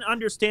 He doesn't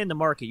understand the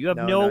market. You have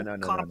no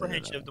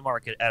comprehension of the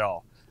market at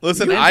all.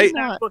 Listen,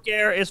 MacBook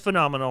Air is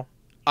phenomenal.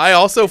 I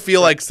also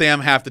feel like Sam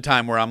half the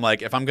time where I'm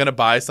like, if I'm going to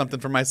buy something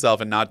for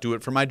myself and not do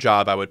it for my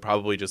job, I would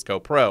probably just go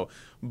pro.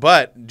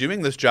 But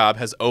doing this job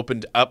has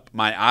opened up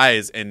my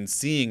eyes and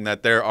seeing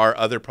that there are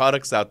other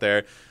products out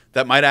there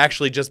that might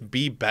actually just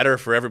be better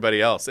for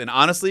everybody else. And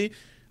honestly,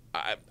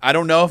 I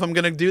don't know if I'm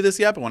going to do this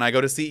yet, but when I go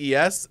to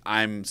CES,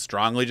 I'm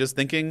strongly just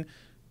thinking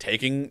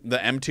taking the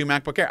M2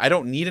 MacBook Air. I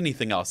don't need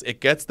anything else.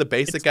 It gets the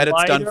basic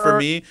edits done for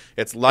me.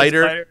 It's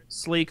lighter,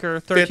 sleeker,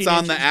 fits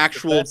on the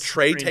actual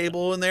tray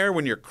table in there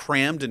when you're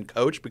crammed and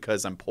coach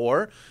because I'm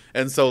poor.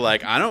 And so,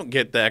 like, I don't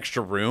get the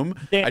extra room.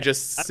 Dan, I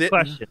just sit.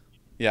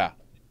 Yeah.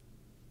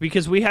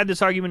 Because we had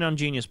this argument on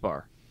Genius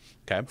Bar.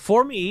 Okay.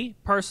 For me,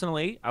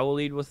 personally, I will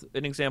lead with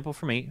an example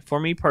for me. For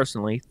me,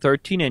 personally,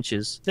 13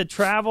 inches. To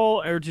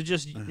travel or to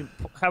just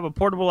have a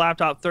portable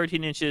laptop,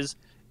 13 inches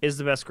is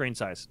the best screen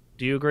size.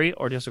 Do you agree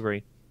or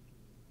disagree?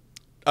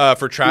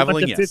 For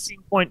traveling, yes.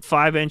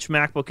 15.5-inch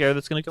MacBook Air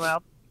that's going to come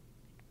out?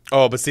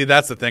 Oh, but see,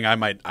 that's the thing.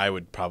 I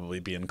would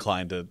probably be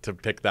inclined to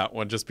pick that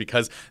one just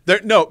because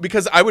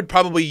because I would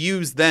probably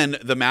use then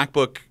the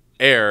MacBook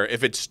Air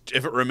if it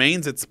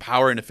remains its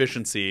power and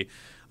efficiency.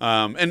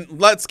 And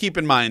let's keep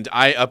in mind,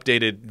 I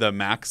updated the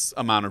max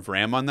amount of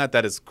RAM on that.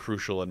 That is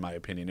crucial in my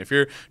opinion. If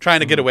you're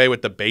trying to get away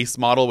with the base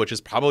model, which is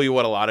probably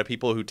what a lot of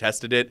people who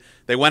tested it,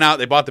 they went out,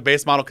 they bought the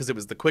base model because it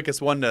was the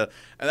quickest one to.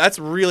 And that's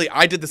really,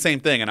 I did the same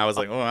thing, and I was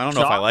like, oh, I don't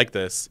know if I like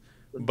this.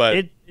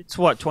 But it's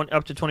what,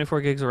 up to 24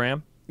 gigs of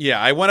RAM?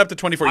 Yeah, I went up to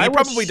 24. You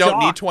probably don't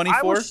need 24.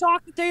 I was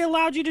shocked that they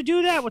allowed you to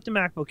do that with the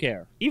MacBook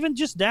Air. Even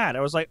just that, I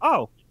was like,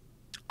 oh,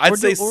 we're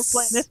playing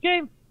this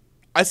game.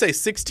 I say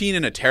 16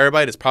 and a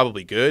terabyte is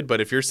probably good,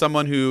 but if you're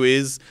someone who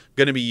is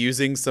going to be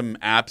using some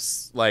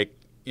apps like,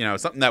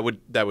 something that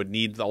would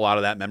need a lot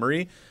of that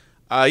memory,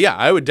 yeah,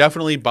 I would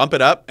definitely bump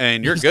it up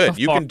and you're good.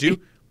 You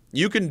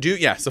can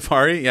do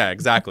Safari. Yeah,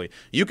 exactly.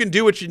 You can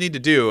do what you need to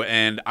do,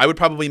 and I would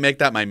probably make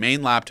that my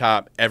main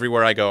laptop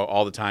everywhere I go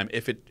all the time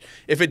if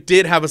it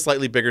did have a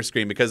slightly bigger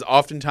screen, because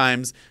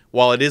oftentimes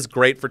while it is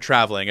great for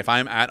traveling, if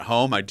I'm at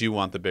home, I do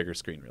want the bigger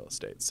screen real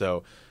estate.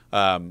 So,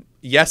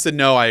 yes and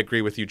no, I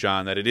agree with you,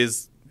 John, that it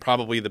is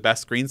probably the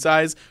best screen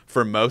size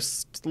for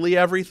mostly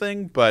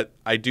everything, but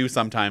I do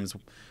sometimes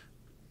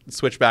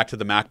switch back to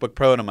the MacBook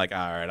Pro, and I'm like, all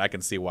right, I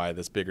can see why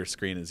this bigger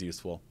screen is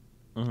useful.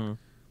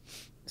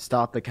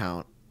 Stop the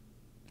count.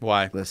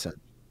 Why? Listen.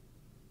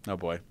 Oh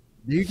boy.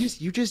 You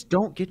just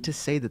don't get to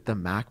say that the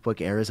MacBook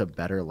Air is a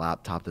better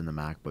laptop than the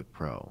MacBook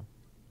Pro.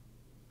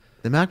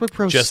 The MacBook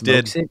Pro Just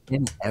smokes did. it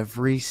in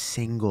every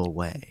single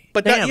way.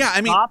 But Sam, yeah,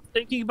 I mean, stop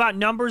thinking about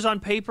numbers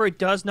on paper. It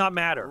does not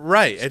matter.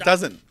 right? It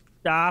doesn't.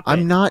 Stop. I'm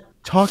it. not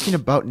talking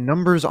about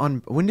numbers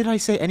on. When did I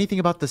say anything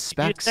about the You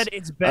specs? said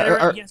it's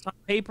better. Yes, on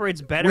paper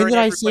it's better. When did in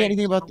I every say way.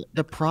 anything about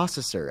the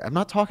processor? I'm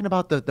not talking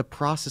about the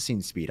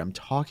processing speed. I'm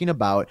talking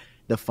about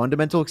the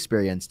fundamental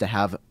experience to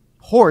have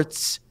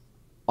ports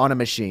on a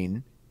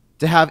machine,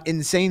 to have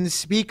insane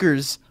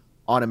speakers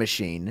on a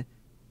machine,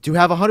 to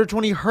have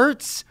 120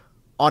 hertz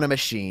on a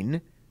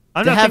machine,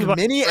 I'm to not have thinking about-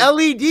 mini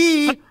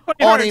LED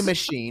 120 on a hertz.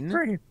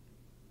 machine.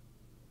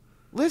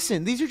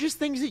 Listen, these are just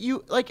things that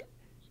you like.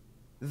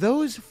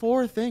 Those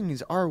 4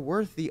 things are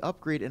worth the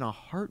upgrade in a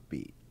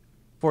heartbeat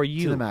For to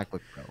you. the MacBook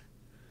Pro.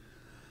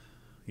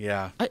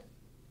 Yeah.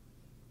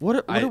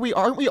 What are we?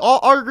 Aren't we all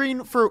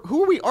arguing for?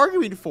 Who are we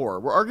arguing for?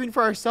 We're arguing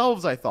for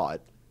ourselves. I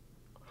thought.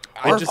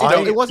 I just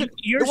don't. It wasn't.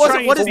 You're It wasn't.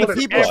 trying What to is the make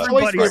people's everybody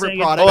choice favorite saying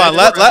it's product? Hold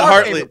on. It's Let our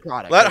Hartley. favorite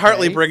product, Let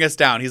Hartley okay? bring us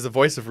down. He's the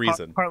voice of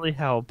reason. Partly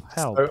help.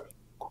 So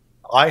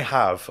I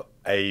have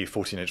a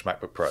 14-inch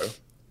MacBook Pro,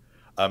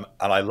 and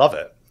I love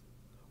it,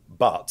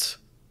 but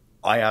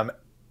I am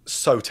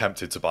so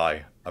tempted to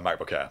buy a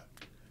MacBook Air.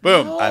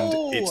 Boom. And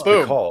it's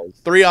Boom.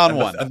 because 3 on and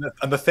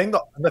 1. the thing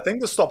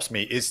that stops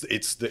me is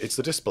it's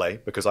the display,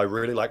 because I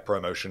really like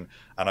ProMotion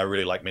and I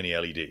really like mini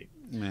LED.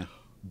 Yeah.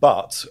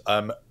 But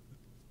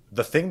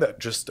the thing that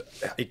just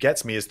it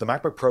gets me is the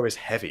MacBook Pro is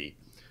heavy,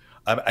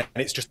 and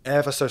it's just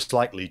ever so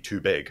slightly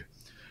too big,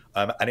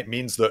 and it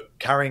means that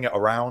carrying it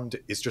around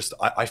is just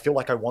I feel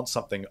like I want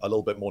something a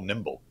little bit more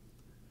nimble,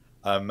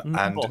 and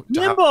Nimble. to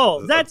have Nimble,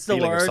 a that's the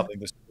feeling of word. something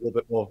that's a little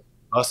bit more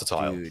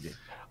versatile. Dude.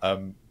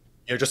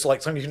 You know, just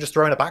like something you can just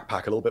throw in a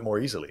backpack a little bit more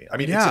easily. I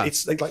mean, Yeah.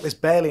 it's like there's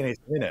barely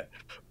anything in it,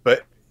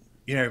 but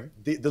you know,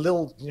 the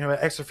little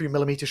extra few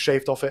millimeters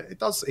shaved off it,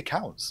 it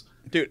counts.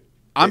 Dude,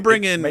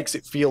 It makes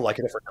it feel like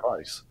a different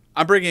device.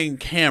 I'm bringing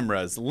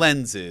cameras,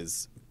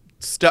 lenses,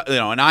 stuff,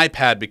 an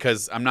iPad,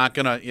 because I'm not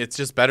gonna. It's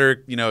just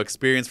better,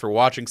 experience for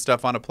watching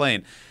stuff on a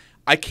plane.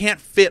 I can't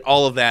fit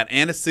all of that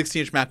and a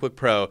 16-inch MacBook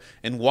Pro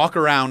and walk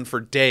around for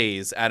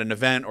days at an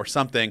event or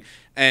something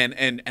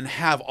and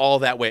have all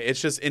that weight.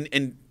 It's just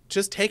in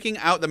just taking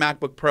out the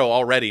MacBook Pro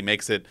already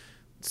makes it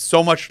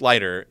so much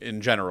lighter in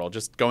general,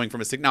 just going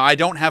from a 6. Now, I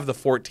don't have the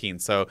 14,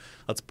 so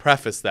let's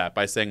preface that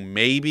by saying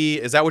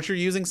maybe, is that what you're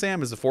using,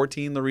 Sam? Is the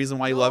 14 the reason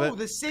why you love it?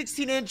 The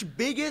 16-inch,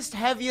 biggest,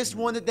 heaviest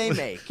one that they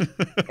make.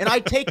 And I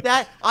take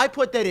that, I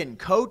put that in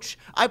Coach,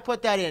 I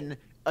put that in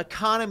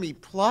Economy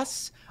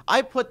Plus,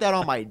 I put that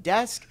on my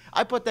desk,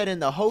 I put that in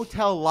the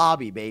hotel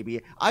lobby,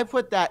 baby. I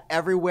put that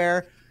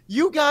everywhere.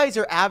 You guys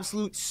are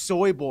absolute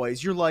soy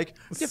boys. You're like,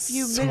 the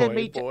few Soy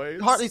millimeters.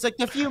 boys. Hartley's like,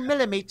 the few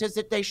millimeters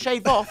that they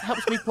shave off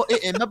helps me put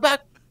it in the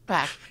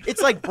backpack.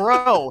 It's like,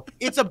 bro,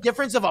 it's a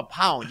difference of a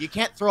pound. You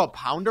can't throw a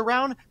pound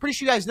around. Pretty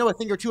sure you guys know a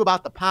thing or two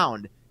about the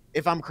pound,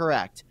 if I'm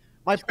correct.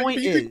 My point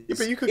is,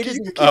 But you could it is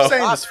keep Oh.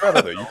 saying this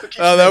forever, though. You could keep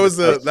Oh, saying that was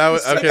this. that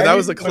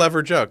was a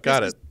clever joke.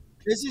 Got it.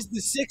 this is the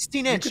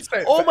 16-inch. You could say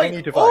it Oh for my!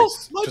 any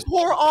device, my just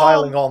poor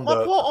piling arm. on My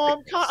the- poor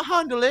arm can't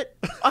handle it.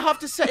 I have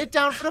to set it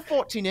down for the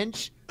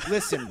 14-inch.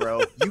 Listen,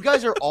 bro, you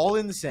guys are all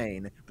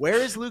insane. Where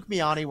is Luke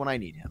Miani when I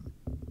need him?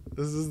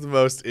 This is the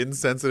most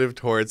insensitive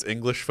towards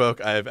English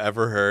folk I have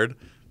ever heard.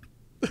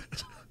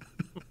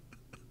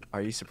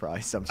 Are you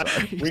surprised? I'm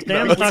sorry.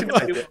 Dan's not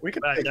gonna do we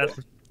could that. take That's-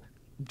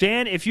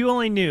 Dan, if you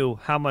only knew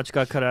how much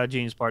got cut out of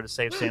Gene's part to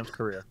save Sam's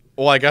career.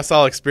 Well, I guess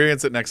I'll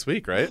experience it next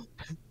week, right?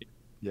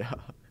 Yeah.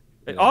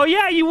 Oh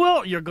yeah, you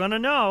will. You're gonna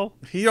know.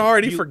 He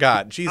already You-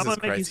 forgot. I'm Jesus gonna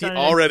make you Christ. He sign an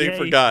already NDA.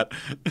 forgot.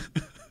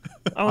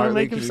 I'm gonna Hartley,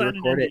 make him can you sign an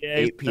record at NDA.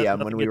 8 p.m.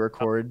 when we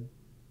record?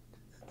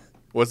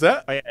 What's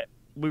that?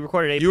 We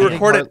recorded 8 You p.m.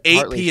 record at 8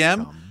 Hartley should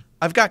p.m.? come.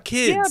 I've got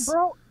kids. Yeah,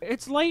 bro.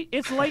 It's late.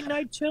 It's late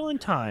night chilling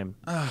time.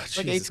 Oh,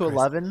 Like 8 Jesus to Christ.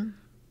 11.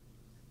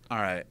 All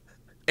right.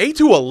 8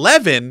 to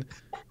 11?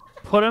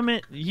 Put them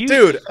in. You,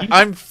 Dude, you-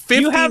 I'm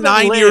you haven't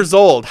 59 lived. years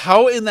old.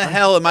 How in the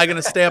hell am I going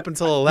to stay up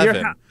until you're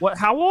 11? what?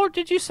 How old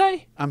did you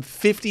say? I'm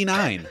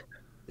 59.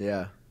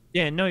 Yeah.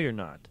 Yeah, no, you're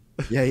not.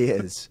 Yeah, he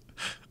is.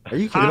 Are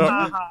you Ha kidding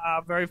ha me?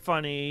 ha! Very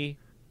funny.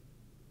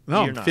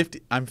 No, You're I'm not.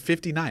 50. I'm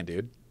 59,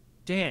 dude.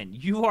 Dan,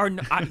 you are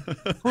not.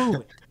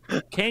 Prove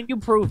it. Can you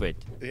prove it?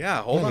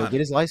 Yeah, hold Yeah, go on. get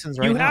his license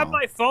right you now. have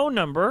my phone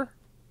number.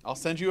 I'll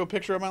send you a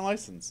picture of my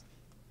license.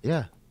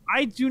 Yeah.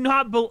 I do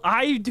not.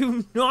 I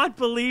do not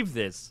believe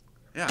this.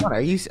 Yeah. What,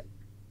 are you?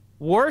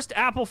 Worst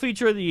Apple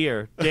feature of the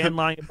year. Dan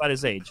lying about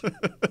his age.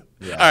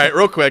 Yeah. All right,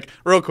 real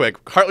quick.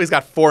 Hartley's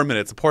got 4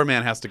 minutes. The poor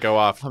man has to go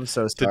off I'm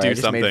so to sorry. do I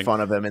just something. made fun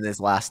of him in his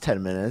last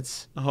 10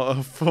 minutes.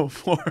 Oh,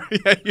 four.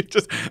 Yeah, you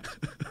just.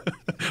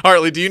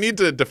 Hartley, do you need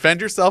to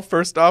defend yourself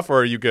first off,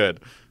 or are you good?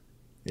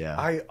 Yeah.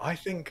 I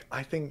think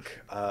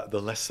the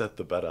less said,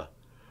 the better.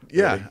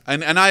 Yeah,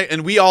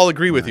 and we all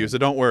agragree with you, so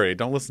don't worry.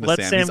 Don't listen to Let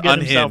Sam. Sam He's get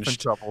himself in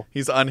unhinged. trouble.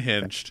 He's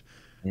unhinged.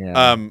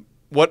 yeah.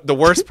 What the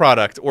worst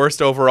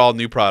worst overall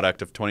new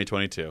product of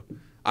 2022?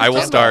 I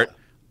will start.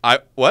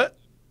 What?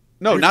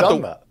 No, We've not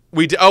done the.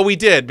 that. We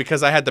did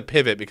because I had to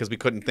pivot because we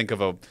couldn't think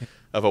of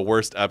a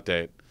worst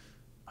update.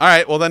 All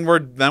right, well then we're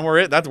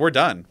we're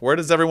done. Where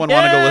does everyone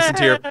want to go listen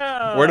to your?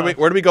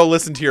 Where do we go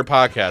listen to your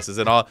podcast? Is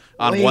it all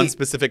on one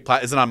specific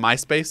Is it on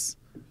MySpace?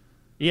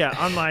 Yeah,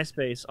 on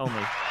MySpace only.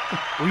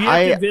 Well, you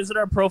have to visit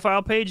our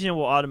profile page and it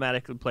will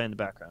automatically play in the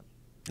background.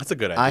 That's a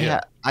good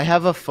idea. I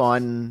have a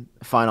fun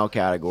final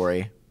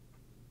category.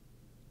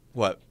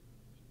 What?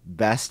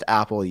 Best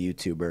Apple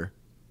YouTuber.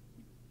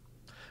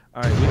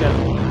 All right, we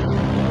got.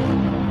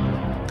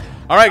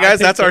 All right, guys,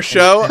 that's our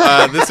show.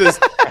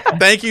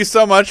 Thank you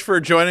so much for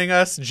joining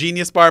us,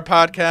 Genius Bar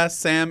Podcast.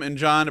 Sam and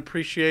John,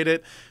 appreciate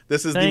it.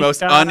 This is the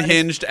most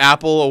unhinged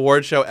Apple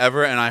award show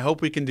ever, and I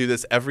hope we can do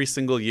this every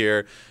single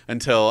year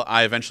until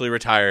I eventually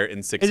retire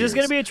in 6 years. Is this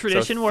going to be a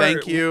tradition where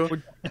thank you.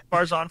 We're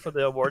bars on for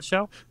the award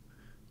show?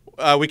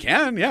 We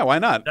can, yeah. Why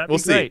not? That'd we'll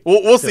be see. great.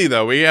 We'll see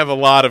though. We have a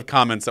lot of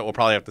comments that we'll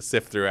probably have to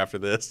sift through after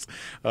this,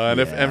 and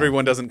if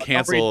everyone doesn't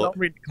cancel don't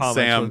read the comments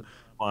Sam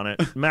on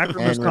it. Mac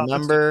And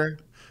remember,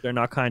 they're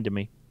not kind to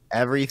me.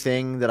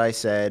 everything that I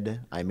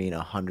said, I mean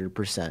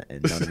 100%,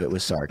 and none of it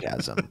was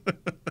sarcasm.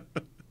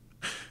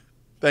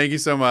 Thank you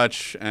so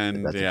much,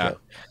 and That's yeah.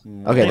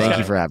 Okay, thank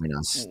you for having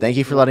us. Thank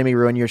you for letting me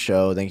ruin your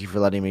show. Thank you for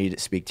letting me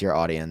speak to your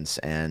audience,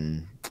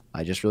 and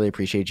I just really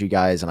appreciate you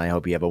guys, and I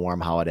hope you have a warm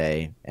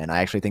holiday. And I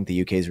actually think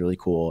the UK is really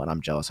cool, and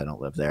I'm jealous I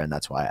don't live there, and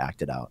that's why I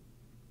acted out.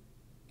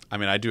 I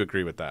mean, I do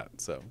agree with that.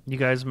 So You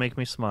guys make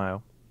me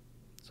smile.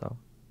 So,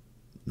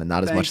 But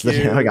not as Thank much as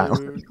the you. other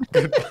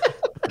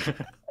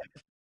guy.